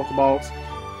amounts of Pokeballs.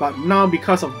 But now,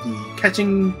 because of the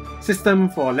catching system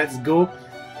for Let's Go,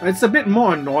 it's a bit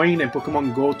more annoying than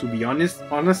Pokemon Go, to be honest.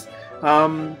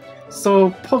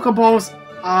 So Pokeballs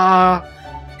are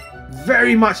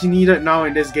very much needed now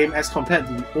in this game as compared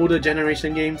to the older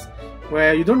generation games,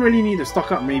 where you don't really need to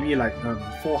stock up maybe like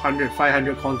 400,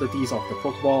 500 quantities of the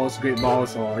Pokeballs, Great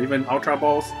Balls, or even Ultra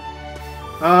Balls.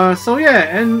 So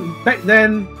yeah, and back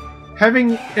then,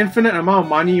 having infinite amount of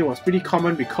money was pretty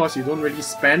common because you don't really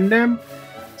spend them.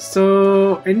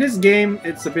 So in this game,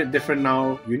 it's a bit different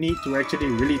now. You need to actually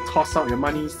really toss out your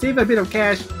money, save a bit of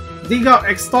cash, dig out,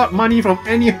 extort money from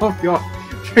any of your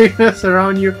trainers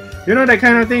around you. You know, that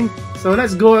kind of thing. So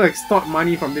let's go extort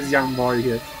money from this young boy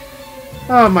here.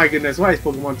 Oh my goodness, what is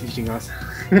Pokemon teaching us?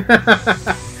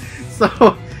 So,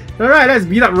 alright, let's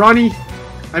beat up Ronnie.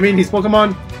 I mean, his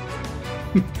Pokemon.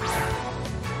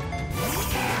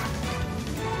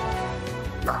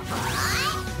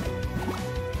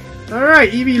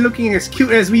 Alright, Eevee looking as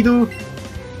cute as we do.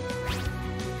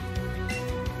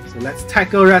 So let's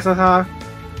tackle Rattata.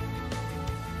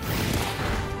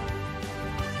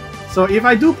 So if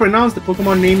I do pronounce the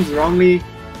Pokemon names wrongly,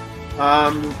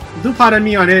 do pardon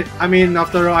me on it. I mean,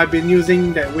 after all, I've been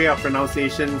using that way of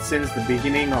pronunciation since the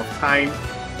beginning of time.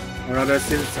 Or rather,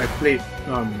 since I played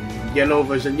Yellow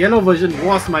version. Yellow version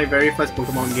was my very first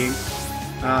Pokemon game.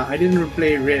 I didn't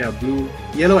play Red or Blue.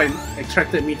 Yellow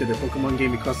attracted me to the Pokemon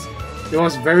game because it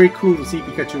was very cool to see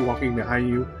Pikachu walking behind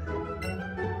you.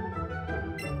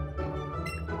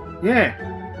 Yeah,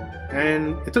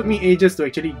 and it took me ages to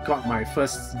actually got my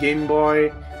first Game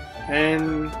Boy,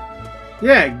 and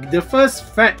yeah, the first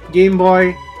fat Game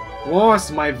Boy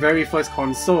was my very first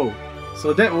console.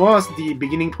 So that was the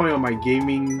beginning point of my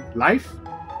gaming life,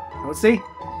 I would say.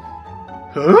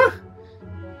 Huh?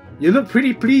 You look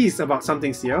pretty pleased about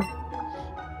something, Ciel.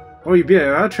 Oh, you beat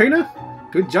another trainer?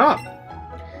 Good job!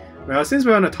 Well, since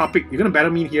we're on the topic, you're gonna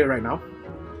battle me here right now.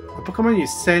 The Pokemon you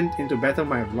sent into battle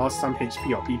might have lost some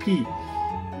HP or PP.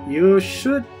 You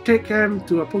should take them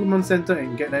to a Pokemon Center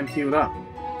and get them healed up.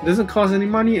 It doesn't cost any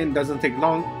money and doesn't take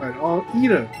long at all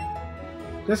either.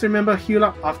 Just remember, heal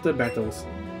up after battles.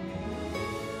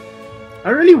 I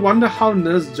really wonder how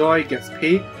Nurse Joy gets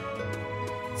paid,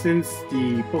 since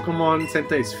the Pokemon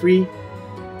Center is free.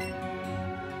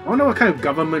 I wonder what kind of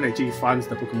government actually funds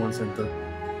the Pokemon Center.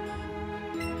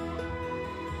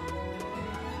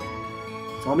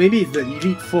 Or maybe it's the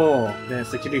Elite Four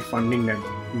that's actually funding them.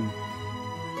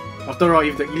 After all,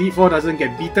 if the Elite Four doesn't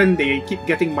get beaten, they keep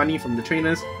getting money from the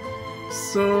trainers.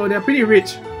 So they're pretty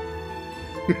rich.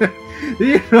 Do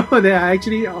you know there are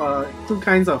actually two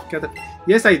kinds of Caterpie?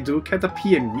 Yes, I do.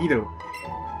 Caterpie and Weedle.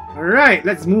 Alright,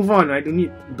 let's move on. I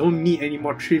don't need any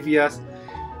more trivias.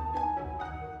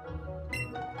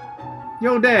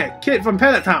 Yo there, kid from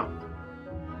Pallet Town.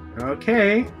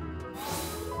 Okay.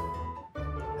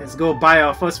 Let's go buy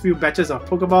our first few batches of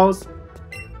Pokeballs.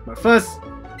 But first,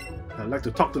 I'd like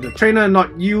to talk to the trainer,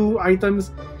 not you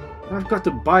items. I've got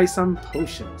to buy some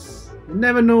potions. You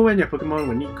never know when your Pokemon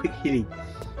will need quick healing.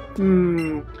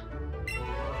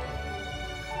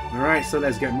 Alright, so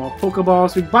let's get more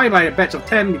Pokeballs. We buy by a batch of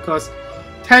 10 because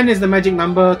 10 is the magic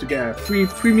number to get a free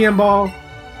premium ball.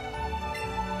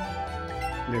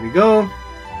 There we go.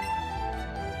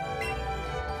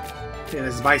 Okay,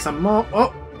 let's buy some more.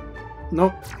 Oh!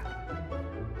 Nope.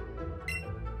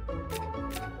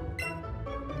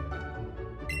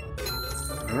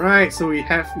 Alright, so we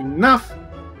have enough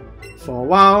for a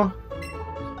while.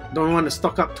 Don't want to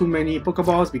stock up too many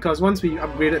Pokeballs because once we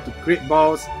upgraded to Great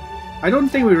Balls, I don't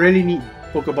think we really need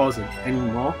Pokeballs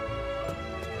anymore.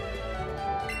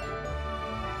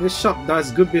 This shop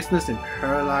does good business in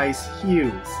paralyzed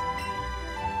heals.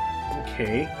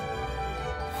 Okay.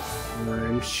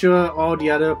 I'm sure all the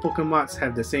other Pokemarts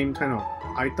have the same kind of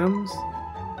items.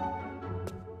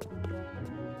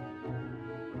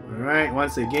 Alright,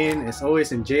 once again, as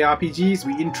always in JRPGs,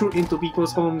 we intrude into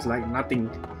people's homes like nothing.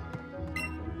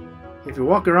 If you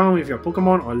walk around with your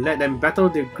Pokemon or let them battle,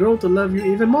 they grow to love you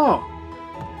even more.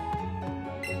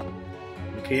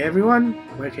 Okay everyone,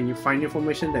 where can you find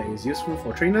information that is useful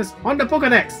for trainers? On the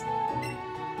Pokedex!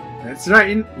 That's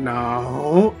right,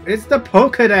 no, it's the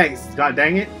Pokedex, god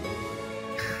dang it.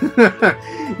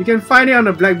 You can find it on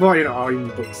the blackboard in our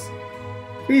books.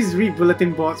 Please read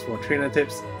bulletin boards for trainer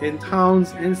tips in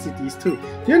towns and cities too.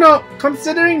 You know,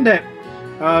 considering that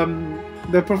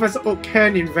the Professor Oak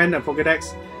can invent a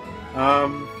Pokedex,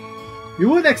 you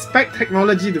would expect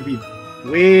technology to be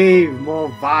way more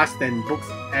vast than books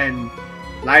and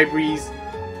libraries.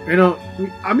 You know,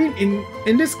 I mean,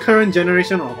 in this current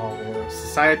generation of our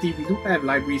society, we do have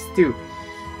libraries too.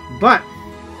 But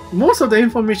most of the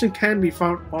information can be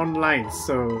found online,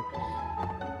 so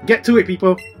get to it,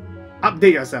 people.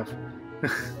 Update yourself.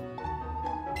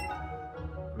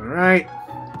 Alright.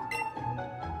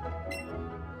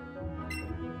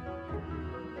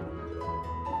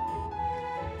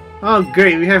 Oh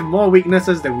great, we have more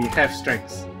weaknesses than we have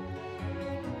strengths.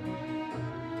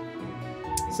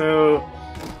 So,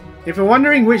 if you're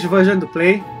wondering which version to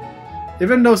play,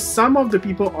 even though some of the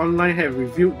people online have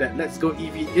reviewed that Let's Go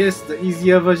Eevee is the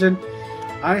easier version,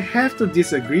 I have to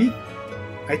disagree.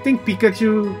 I think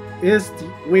Pikachu is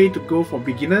the way to go for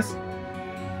beginners.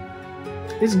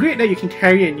 It's great that you can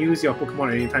carry and use your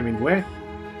Pokemon anytime, anywhere.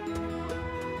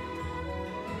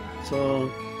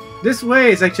 So this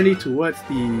way is actually towards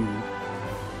the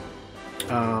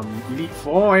Elite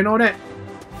Four and all that.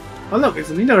 Oh look, it's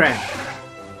a Nidoran!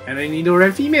 And a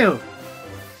Nidoran female!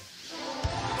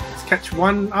 Let's catch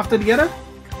one after the other.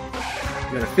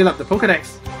 You gotta fill up the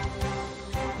Pokedex.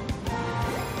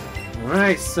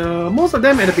 Alright, so most of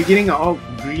them at the beginning are all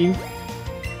green,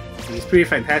 which is pretty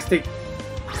fantastic.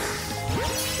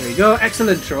 There we go,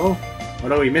 excellent throw,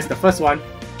 although we missed the first one.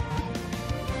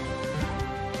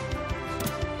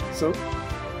 So,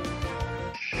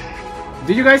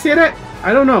 did you guys hear that?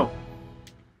 I don't know.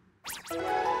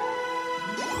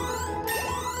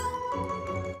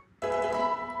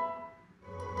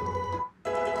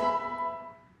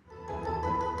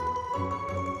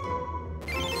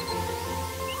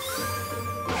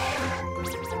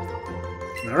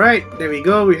 Alright, there we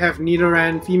go. We have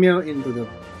Nidoran female into the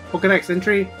Pokedex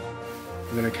entry.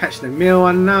 I'm gonna catch the male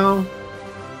one now.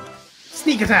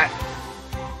 Sneak attack!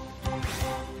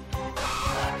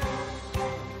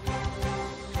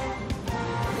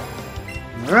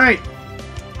 Alright.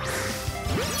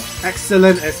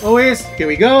 Excellent as always. Here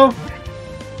we go.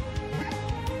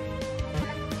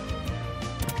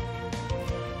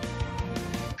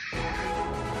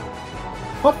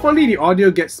 Hopefully the audio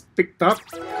gets picked up,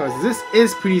 because this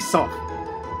is pretty soft.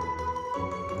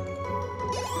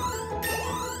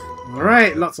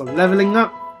 Alright, lots of leveling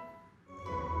up.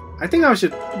 I think I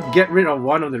should get rid of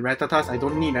one of the Rattatas. I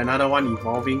don't need another one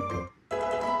evolving.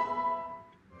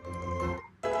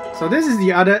 So this is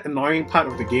the other annoying part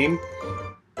of the game.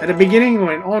 At the beginning,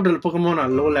 when all the Pokemon are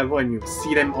low level and you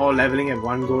see them all leveling at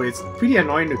one go, it's pretty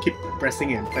annoying to keep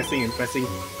pressing and pressing and pressing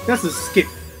just to skip.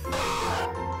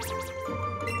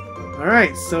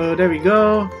 Alright, so there we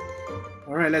go.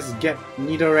 Alright, let's get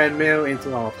Nidoran male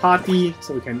into our party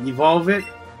so we can evolve it.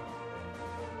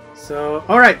 So,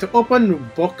 alright, to open the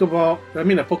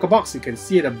Pokebox, you can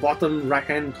see at the bottom right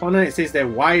hand corner it says the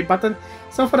Y button.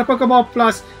 So for the Pokeball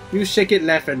Plus, you shake it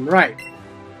left and right.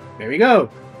 There we go.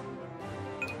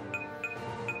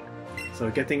 So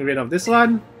getting rid of this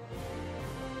one.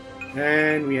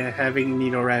 And we are having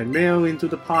Nidoran male into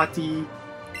the party.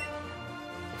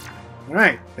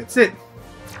 Alright, that's it.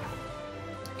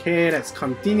 Okay, let's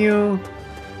continue.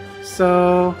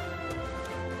 So...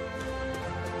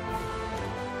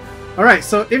 Alright,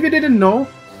 so if you didn't know,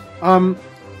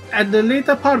 at the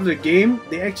later part of the game,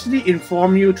 they actually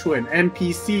inform you through an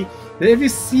NPC that if you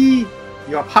see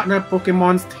your partner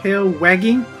Pokemon's tail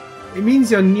wagging, it means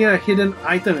you're near a hidden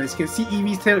item. As you can see,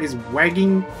 Eevee's tail is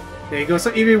wagging. There you go. So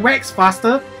if it wags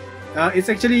faster, it's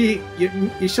actually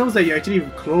it shows that you're actually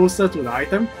closer to the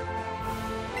item.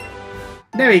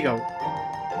 There we go.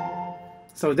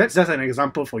 So that's just an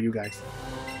example for you guys.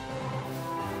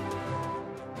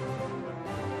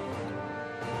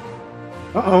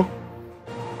 Uh-oh.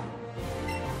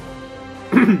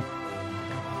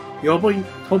 You're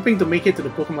hoping to make it to the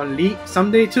Pokemon League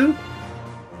someday too?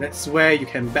 That's where you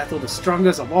can battle the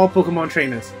strongest of all Pokemon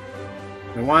trainers.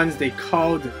 The ones they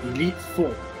call the Elite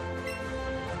Four.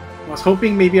 I was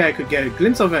hoping maybe I could get a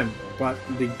glimpse of them, but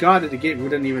the guard at the gate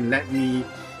wouldn't even let me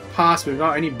pass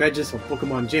without any badges for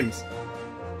Pokemon gyms.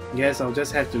 Guess I'll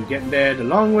just have to get there the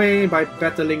long way by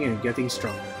battling and getting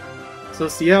strong. So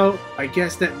Ciel, I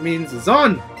guess that means it's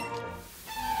on!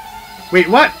 Wait,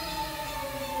 what?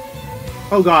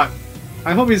 Oh god.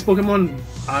 I hope his Pokemon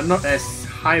are not as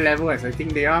high level as I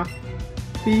think they are.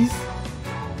 Please?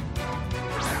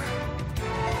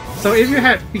 So if you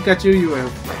had Pikachu, you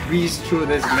will breeze through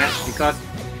this match because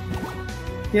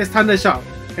he has Thunder Shock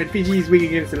and PG is weak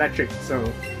against electric,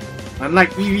 so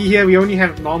unlike Eevee here, we only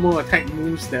have normal attack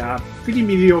moves that are pretty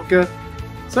mediocre.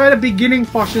 So at the beginning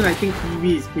portion, I think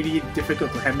Eevee is pretty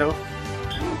difficult to handle.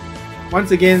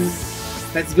 Once again,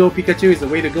 Let's Go Pikachu is the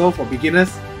way to go for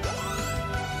beginners.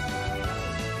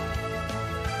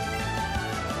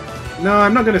 No,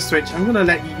 I'm not gonna switch. I'm gonna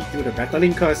let Eevee do the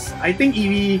battling because I think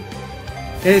Eevee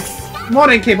is more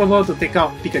than capable to take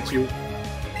out Pikachu.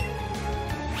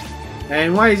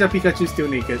 And why is your Pikachu still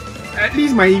naked? At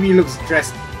least my Eevee looks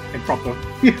dressed and proper.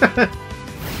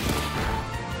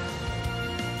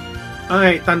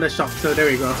 Alright, Thunder Shock, so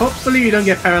there we go. Hopefully we don't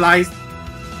get paralyzed.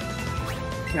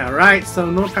 Alright,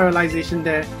 so no paralyzation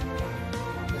there.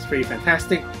 That's pretty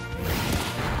fantastic.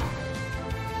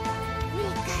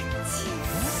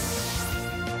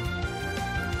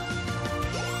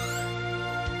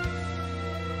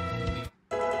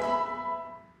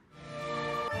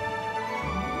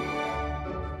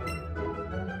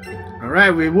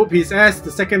 Alright, we whoop his ass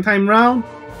the second time round.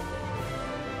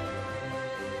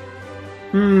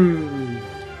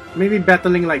 Maybe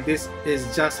battling like this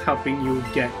is just helping you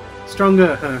get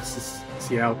stronger.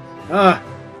 Ciel.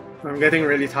 I'm getting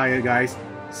really tired, guys.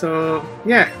 So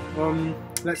yeah,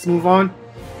 let's move on.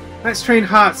 Let's train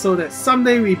hard so that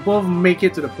someday we both make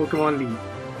it to the Pokemon League.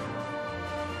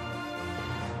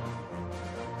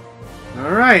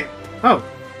 Alright. Oh,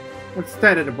 what's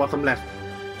that at the bottom left?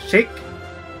 Shake?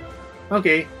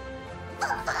 Okay.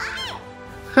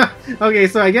 Okay,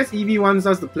 so I guess Eevee wants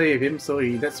us to play with him, so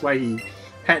that's why he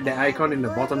had that icon in the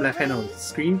bottom left hand of the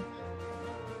screen.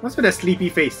 What's with that sleepy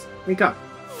face? Wake up.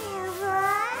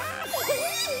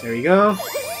 There we go.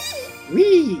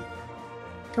 Whee!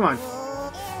 Come on.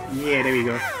 Yeah, there we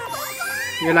go.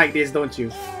 You like this, don't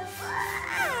you?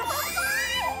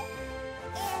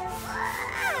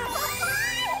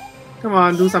 Come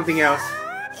on, do something else.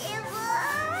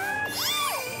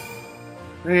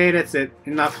 Okay, that's it.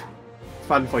 Enough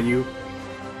fun for you.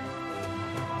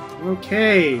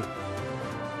 Okay.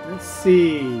 Let's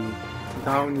see.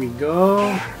 Down we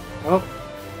go. Oh.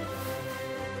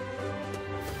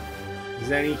 Is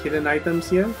there any hidden items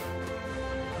here?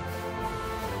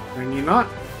 Apparently not.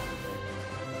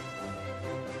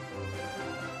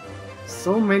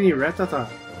 So many Rattata.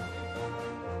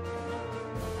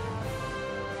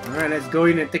 Alright, let's go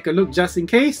in and take a look just in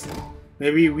case.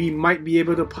 Maybe we might be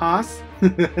able to pass.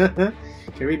 Can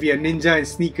we be a ninja and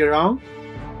sneak around?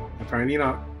 Apparently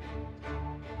not.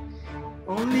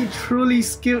 Only truly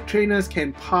skilled trainers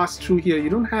can pass through here. You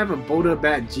don't have a Boulder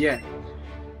badge yet.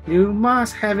 You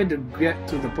must have it to get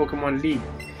to the Pokemon League.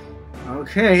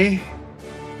 Okay.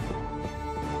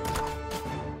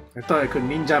 I thought I could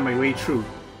ninja my way through.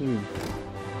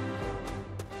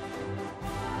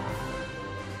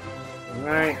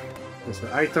 Alright. There's an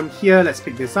item here. Let's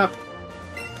pick this up.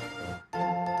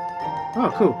 Oh,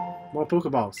 cool. More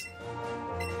Pokeballs.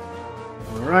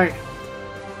 Alright.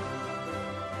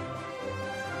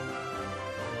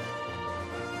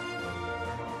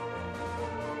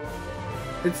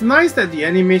 It's nice that the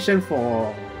animation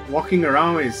for walking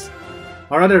around is,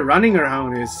 or rather running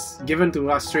around, is given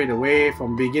to us straight away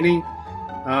from beginning.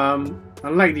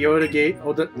 Unlike the older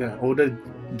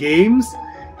games,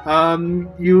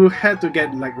 you had to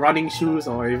get like running shoes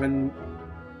or even,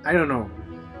 I don't know,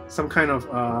 some kind of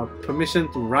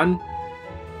permission to run.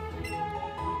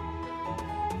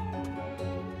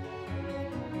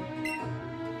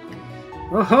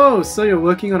 Oh ho! So you're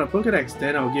working on a Pokédex?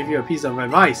 Then I'll give you a piece of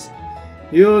advice.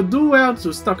 You'll do well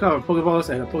to stock up Pokeballs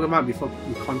and a Pokemon before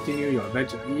you continue your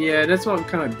adventure. Yeah, that's what we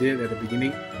kind of did at the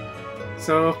beginning.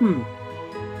 So,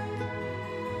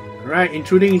 Alright,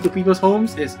 intruding into people's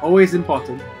homes is always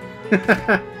important.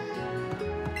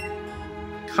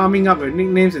 Coming up with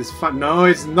nicknames is fun. No,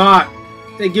 it's not!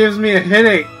 It gives me a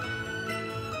headache!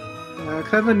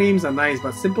 Clever names are nice,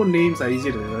 but simple names are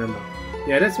easier to remember.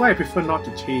 Yeah, that's why I prefer not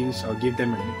to change or give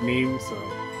them a nickname, so...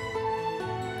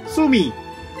 Sue me!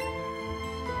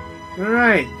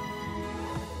 Alright.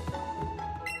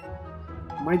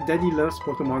 My daddy loves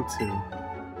Pokemon too.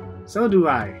 So do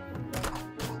I.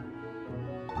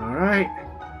 Alright.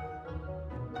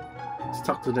 Let's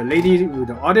talk to the lady with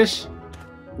the Oddish.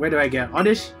 Where do I get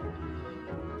Oddish?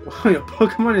 Wow, your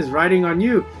Pokemon is riding on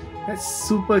you. That's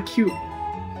super cute.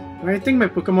 I think my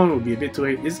Pokemon will be a bit too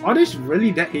heavy. Is Oddish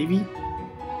really that heavy?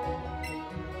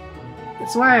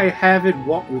 That's why I have it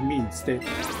walk with me instead.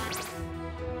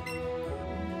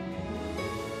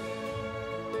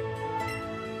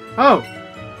 Oh!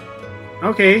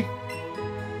 Okay.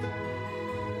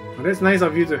 Well, that's nice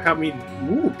of you to help me.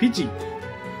 Ooh, Pidgey.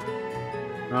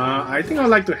 I think I'd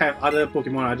like to have other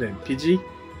Pokemon other than Pidgey.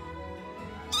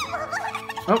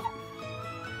 Oh!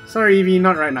 Sorry, Eevee,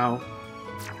 not right now.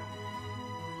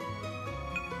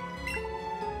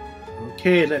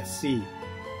 Okay, let's see.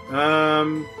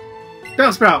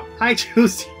 Bellsprout, I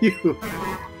choose you!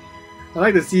 I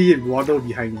like to see it waddle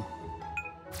behind me.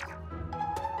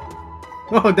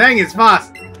 Oh dang, it's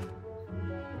fast!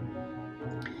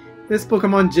 This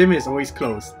Pokemon gym is always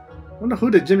closed. Wonder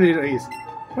who the gym leader is.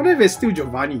 Wonder if it's still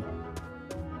Giovanni.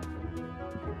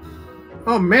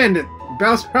 Oh man, the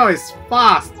Bellsprout is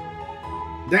fast!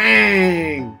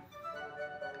 Dang!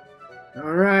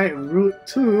 Alright, Route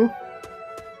 2.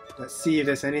 Let's see if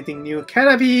there's anything new.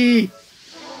 Caterpie!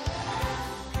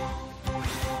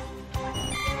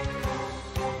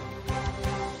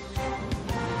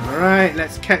 Alright,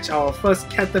 let's catch our first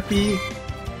Caterpie.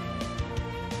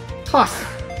 Toss!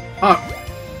 Up!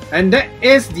 And that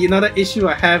is another issue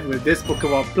I have with this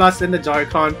Pokeball Plus and the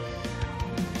Joy-Con.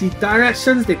 The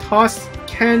directions they toss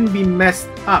can be messed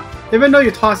up. Even though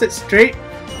you toss it straight,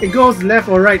 it goes left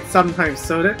or right sometimes,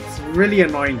 so that's really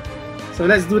annoying. So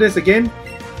let's do this again.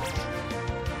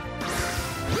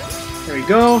 There we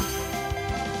go.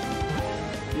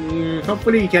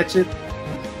 Hopefully you catch it.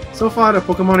 So far the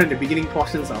Pokemon in the beginning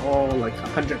portions are all like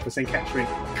 100% catch rate,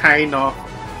 kind of.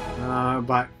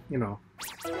 But you know.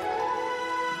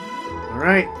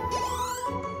 Alright.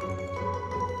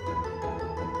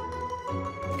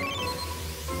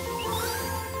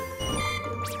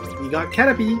 We got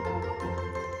Caterpie.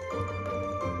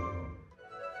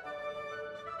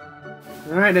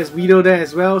 Alright, there's Weedle there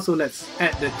as well, so let's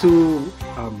add the two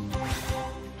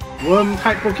worm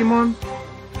type Pokemon.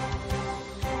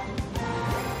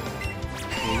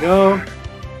 There we go.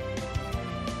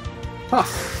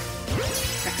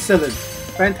 Toss. Excellent.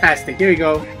 Fantastic. Here we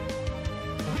go.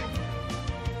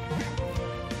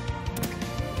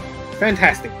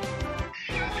 Fantastic.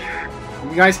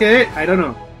 You guys hear it? I don't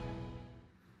know.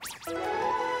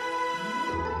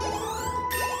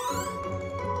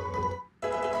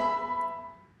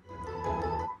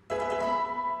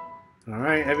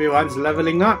 Alright, everyone's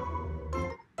leveling up.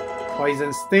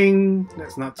 Poison Sting,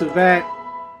 that's not too bad.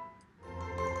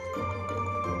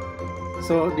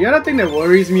 So the other thing that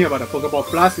worries me about the Pokeball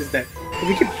Plus is that if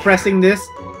you keep pressing this,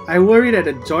 I worry that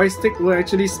the joystick will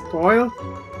actually spoil.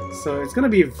 So it's gonna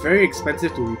be very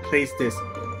expensive to replace this.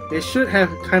 They should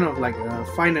have kind of like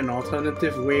find an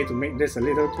alternative way to make this a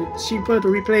little bit cheaper to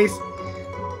replace.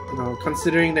 You know,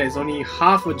 considering that it's only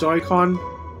half a Joy-Con.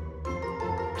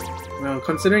 Well,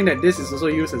 considering that this is also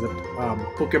used as a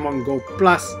Pokemon Go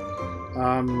Plus,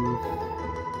 I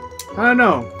don't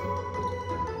know.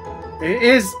 It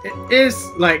is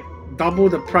like double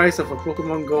the price of a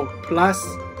Pokemon Go Plus.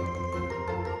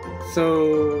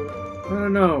 So I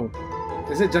don't know.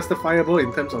 Is it justifiable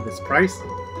in terms of its price?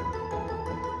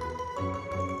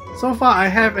 So far, I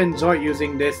have enjoyed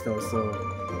using this though.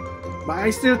 But I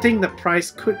still think the price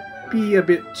could be a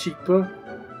bit cheaper.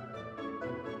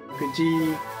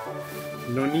 Pidgey,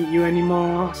 don't need you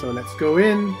anymore, so let's go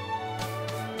in.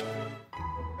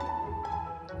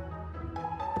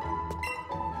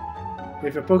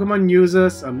 If a Pokemon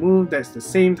uses a move that's the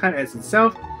same type as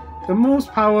itself, the move's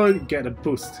power get a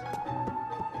boost.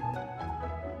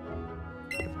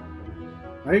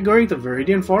 Are you going to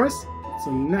Viridian Forest? It's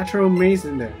a natural maze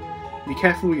in there. Be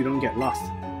careful you don't get lost.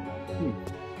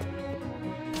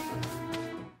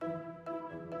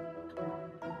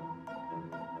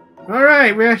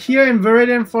 Alright, we're here in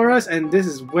Viridian Forest and this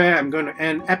is where I'm going to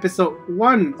end episode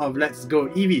 1 of Let's Go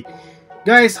Eevee.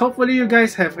 Guys, hopefully you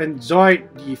guys have enjoyed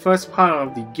the first part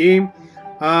of the game.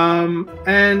 And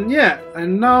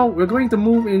now we're going to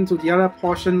move into the other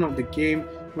portion of the game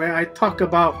where I talk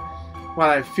about what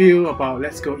I feel about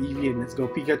Let's Go Eevee and Let's Go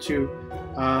Pikachu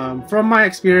from my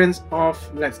experience of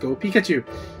Let's Go Pikachu.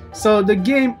 So the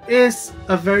game is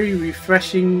a very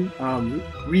refreshing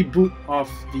reboot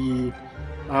of the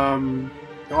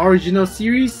original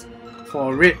series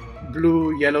for Red,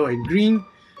 Blue, Yellow and Green.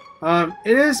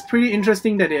 It is pretty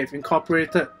interesting that they've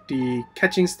incorporated the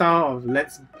catching style of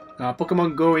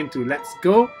Pokemon Go into Let's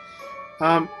Go.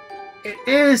 It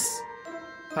is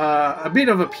a bit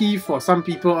of a peeve for some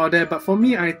people out there, but for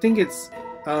me, I think it's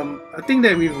a thing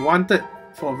that we've wanted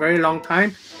for a very long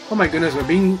time. Oh my goodness, we're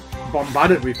being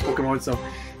bombarded with Pokemon, so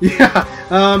yeah.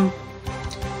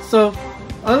 So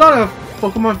a lot of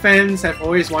Pokemon fans have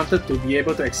always wanted to be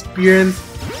able to experience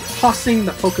tossing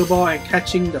the Pokeball and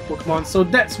catching the Pokemon, so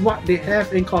that's what they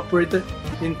have incorporated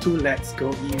into Let's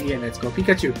Go Eevee and Let's Go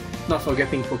Pikachu, not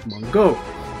forgetting Pokemon Go.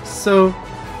 So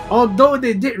although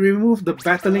they did remove the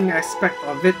battling aspect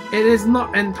of it, it is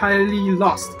not entirely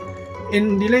lost.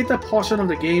 In the later portion of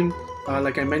the game,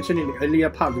 like I mentioned in the earlier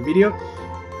part of the video,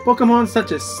 Pokemon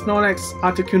such as Snorlax,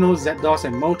 Articuno, Zapdos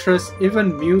and Moltres,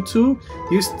 even Mewtwo,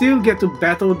 you still get to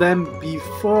battle them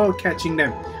before catching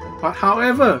them. But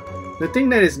however, the thing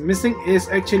that is missing is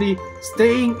actually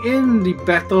staying in the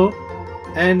battle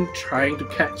and trying to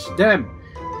catch them.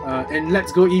 In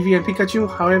Let's Go Eevee and Pikachu,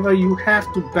 however, you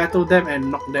have to battle them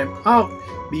and knock them out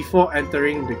before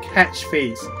entering the catch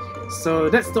phase. So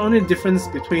that's the only difference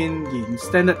between the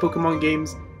standard Pokemon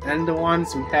games and the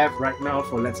ones we have right now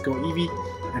for Let's Go Eevee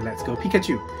and Let's Go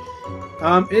Pikachu.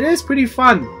 It is pretty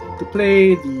fun to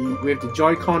play with the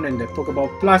Joy-Con and the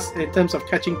Pokeball Plus in terms of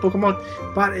catching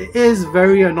Pokemon, but it is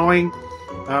very annoying,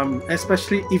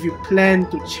 especially if you plan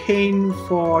to chain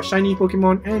for shiny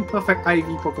Pokemon and perfect IV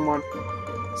Pokemon.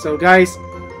 So guys,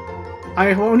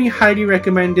 I only highly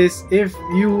recommend this if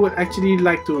you would actually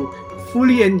like to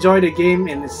fully enjoy the game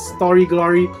and its story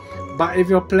glory. But if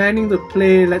you're planning to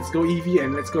play Let's Go Eevee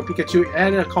and Let's Go Pikachu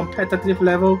at a competitive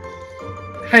level,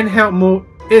 handheld mode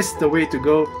is the way to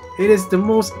go. It is the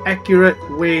most accurate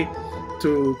way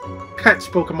to catch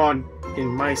Pokemon in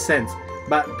my sense.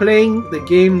 But playing the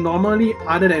game normally,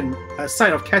 other than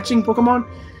aside of catching Pokemon,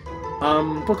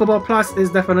 Pokeball Plus is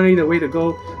definitely the way to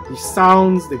go. The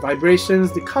sounds, the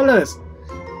vibrations, the colors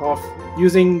of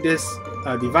using this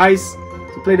device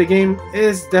to play the game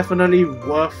is definitely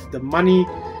worth the money.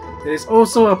 It is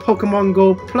also a Pokemon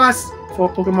Go Plus for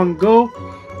Pokemon Go,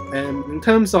 and in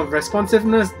terms of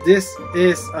responsiveness, this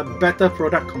is a better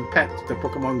product compared to the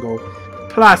Pokemon Go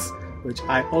Plus, which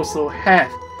I also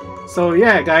have. So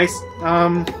yeah guys,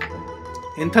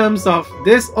 in terms of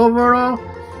this overall,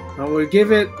 I will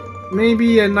give it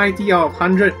maybe a 90 out of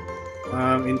 100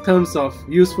 in terms of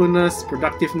usefulness,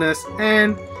 productiveness,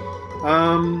 and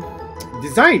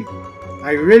design.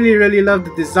 I really love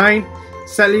the design.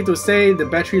 Sadly to say, the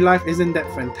battery life isn't that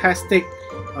fantastic.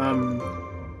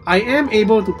 I am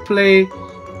able to play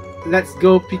Let's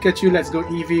Go Pikachu, Let's Go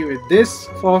Eevee with this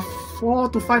for 4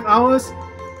 to 5 hours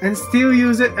and still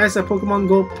use it as a Pokemon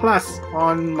Go Plus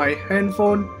on my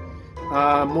handphone,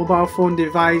 mobile phone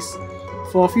device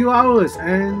for a few hours,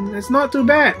 and it's not too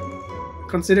bad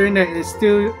considering that it's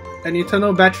still an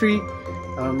internal battery.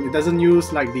 It doesn't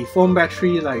use like the foam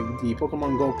battery like the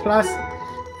Pokemon Go Plus,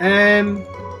 and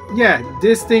yeah,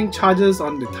 this thing charges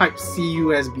on the Type-C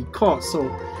USB cord,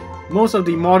 so most of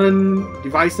the modern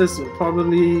devices will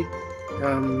probably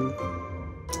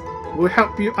will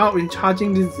help you out in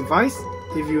charging this device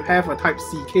if you have a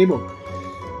Type-C cable.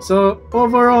 So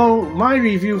overall, my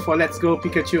review for Let's Go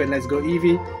Pikachu and Let's Go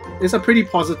Eevee is a pretty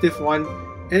positive one.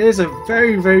 It is a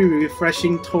very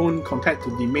refreshing tone compared to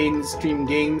the mainstream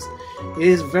games. It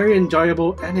is very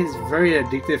enjoyable and it's very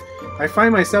addictive. I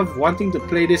find myself wanting to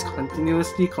play this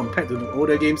continuously compared to the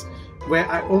older games where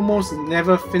I almost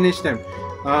never finish them.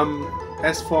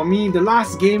 As for me, the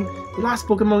last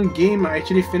Pokemon game I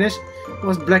actually finished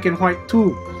was Black and White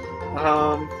 2.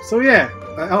 So yeah,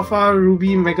 Alpha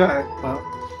Ruby Omega,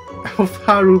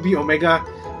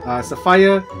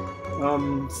 Sapphire,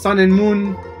 Sun and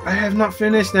Moon, I have not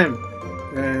finished them.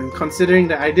 And considering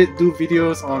that I did do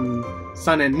videos on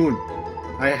Sun and Moon,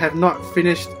 I have not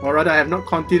finished, or rather I have not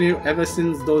continued ever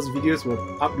since those videos were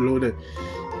uploaded,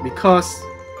 because,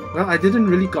 well, I didn't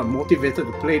really got motivated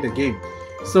to play the game.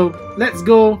 So Let's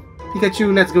Go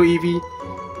Pikachu, Let's Go Eevee,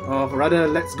 or rather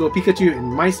Let's Go Pikachu in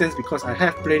my sense, because I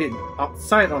have played it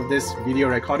outside of this video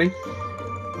recording.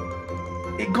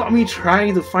 It got me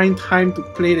trying to find time to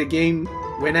play the game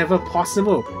whenever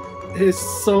possible. It is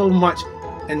so much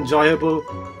enjoyable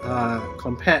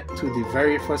compared to the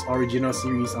very first original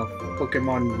series of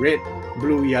Pokemon Red,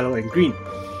 Blue, Yellow and Green.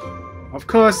 Of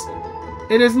course,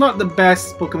 it is not the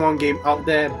best Pokemon game out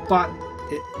there, but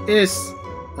it is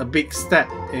a big step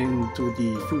into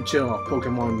the future of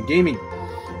Pokemon gaming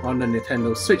on the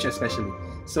Nintendo Switch especially.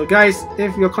 So guys,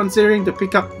 if you're considering to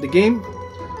pick up the game,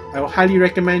 I will highly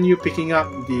recommend you picking up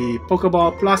the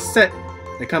Pokeball Plus set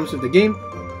that comes with the game.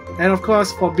 And of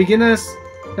course, for beginners,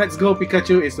 Let's Go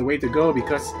Pikachu is the way to go,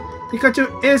 because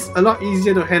Pikachu is a lot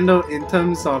easier to handle in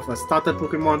terms of a starter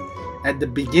Pokemon at the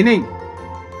beginning.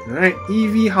 Alright,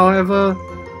 Eevee, however,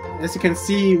 as you can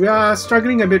see, we are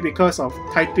struggling a bit because of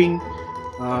typing,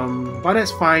 but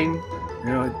that's fine. You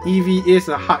know, Eevee is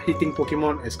a hard-hitting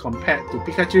Pokemon as compared to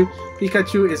Pikachu.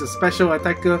 Pikachu is a special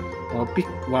attacker,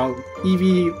 while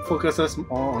Eevee focuses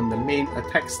more on the main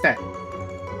attack stat.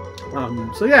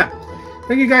 So yeah,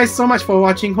 thank you guys so much for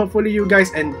watching. Hopefully you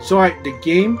guys enjoyed the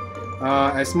game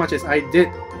as much as I did.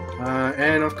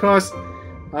 And of course,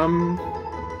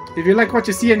 if you like what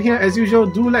you see and hear, as usual,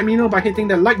 do let me know by hitting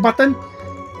the like button.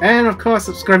 And of course,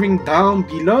 subscribing down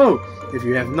below if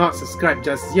you have not subscribed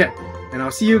just yet. And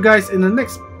I'll see you guys in the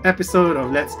next episode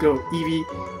of Let's Go Eevee.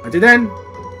 Until then,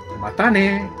 mata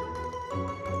ne!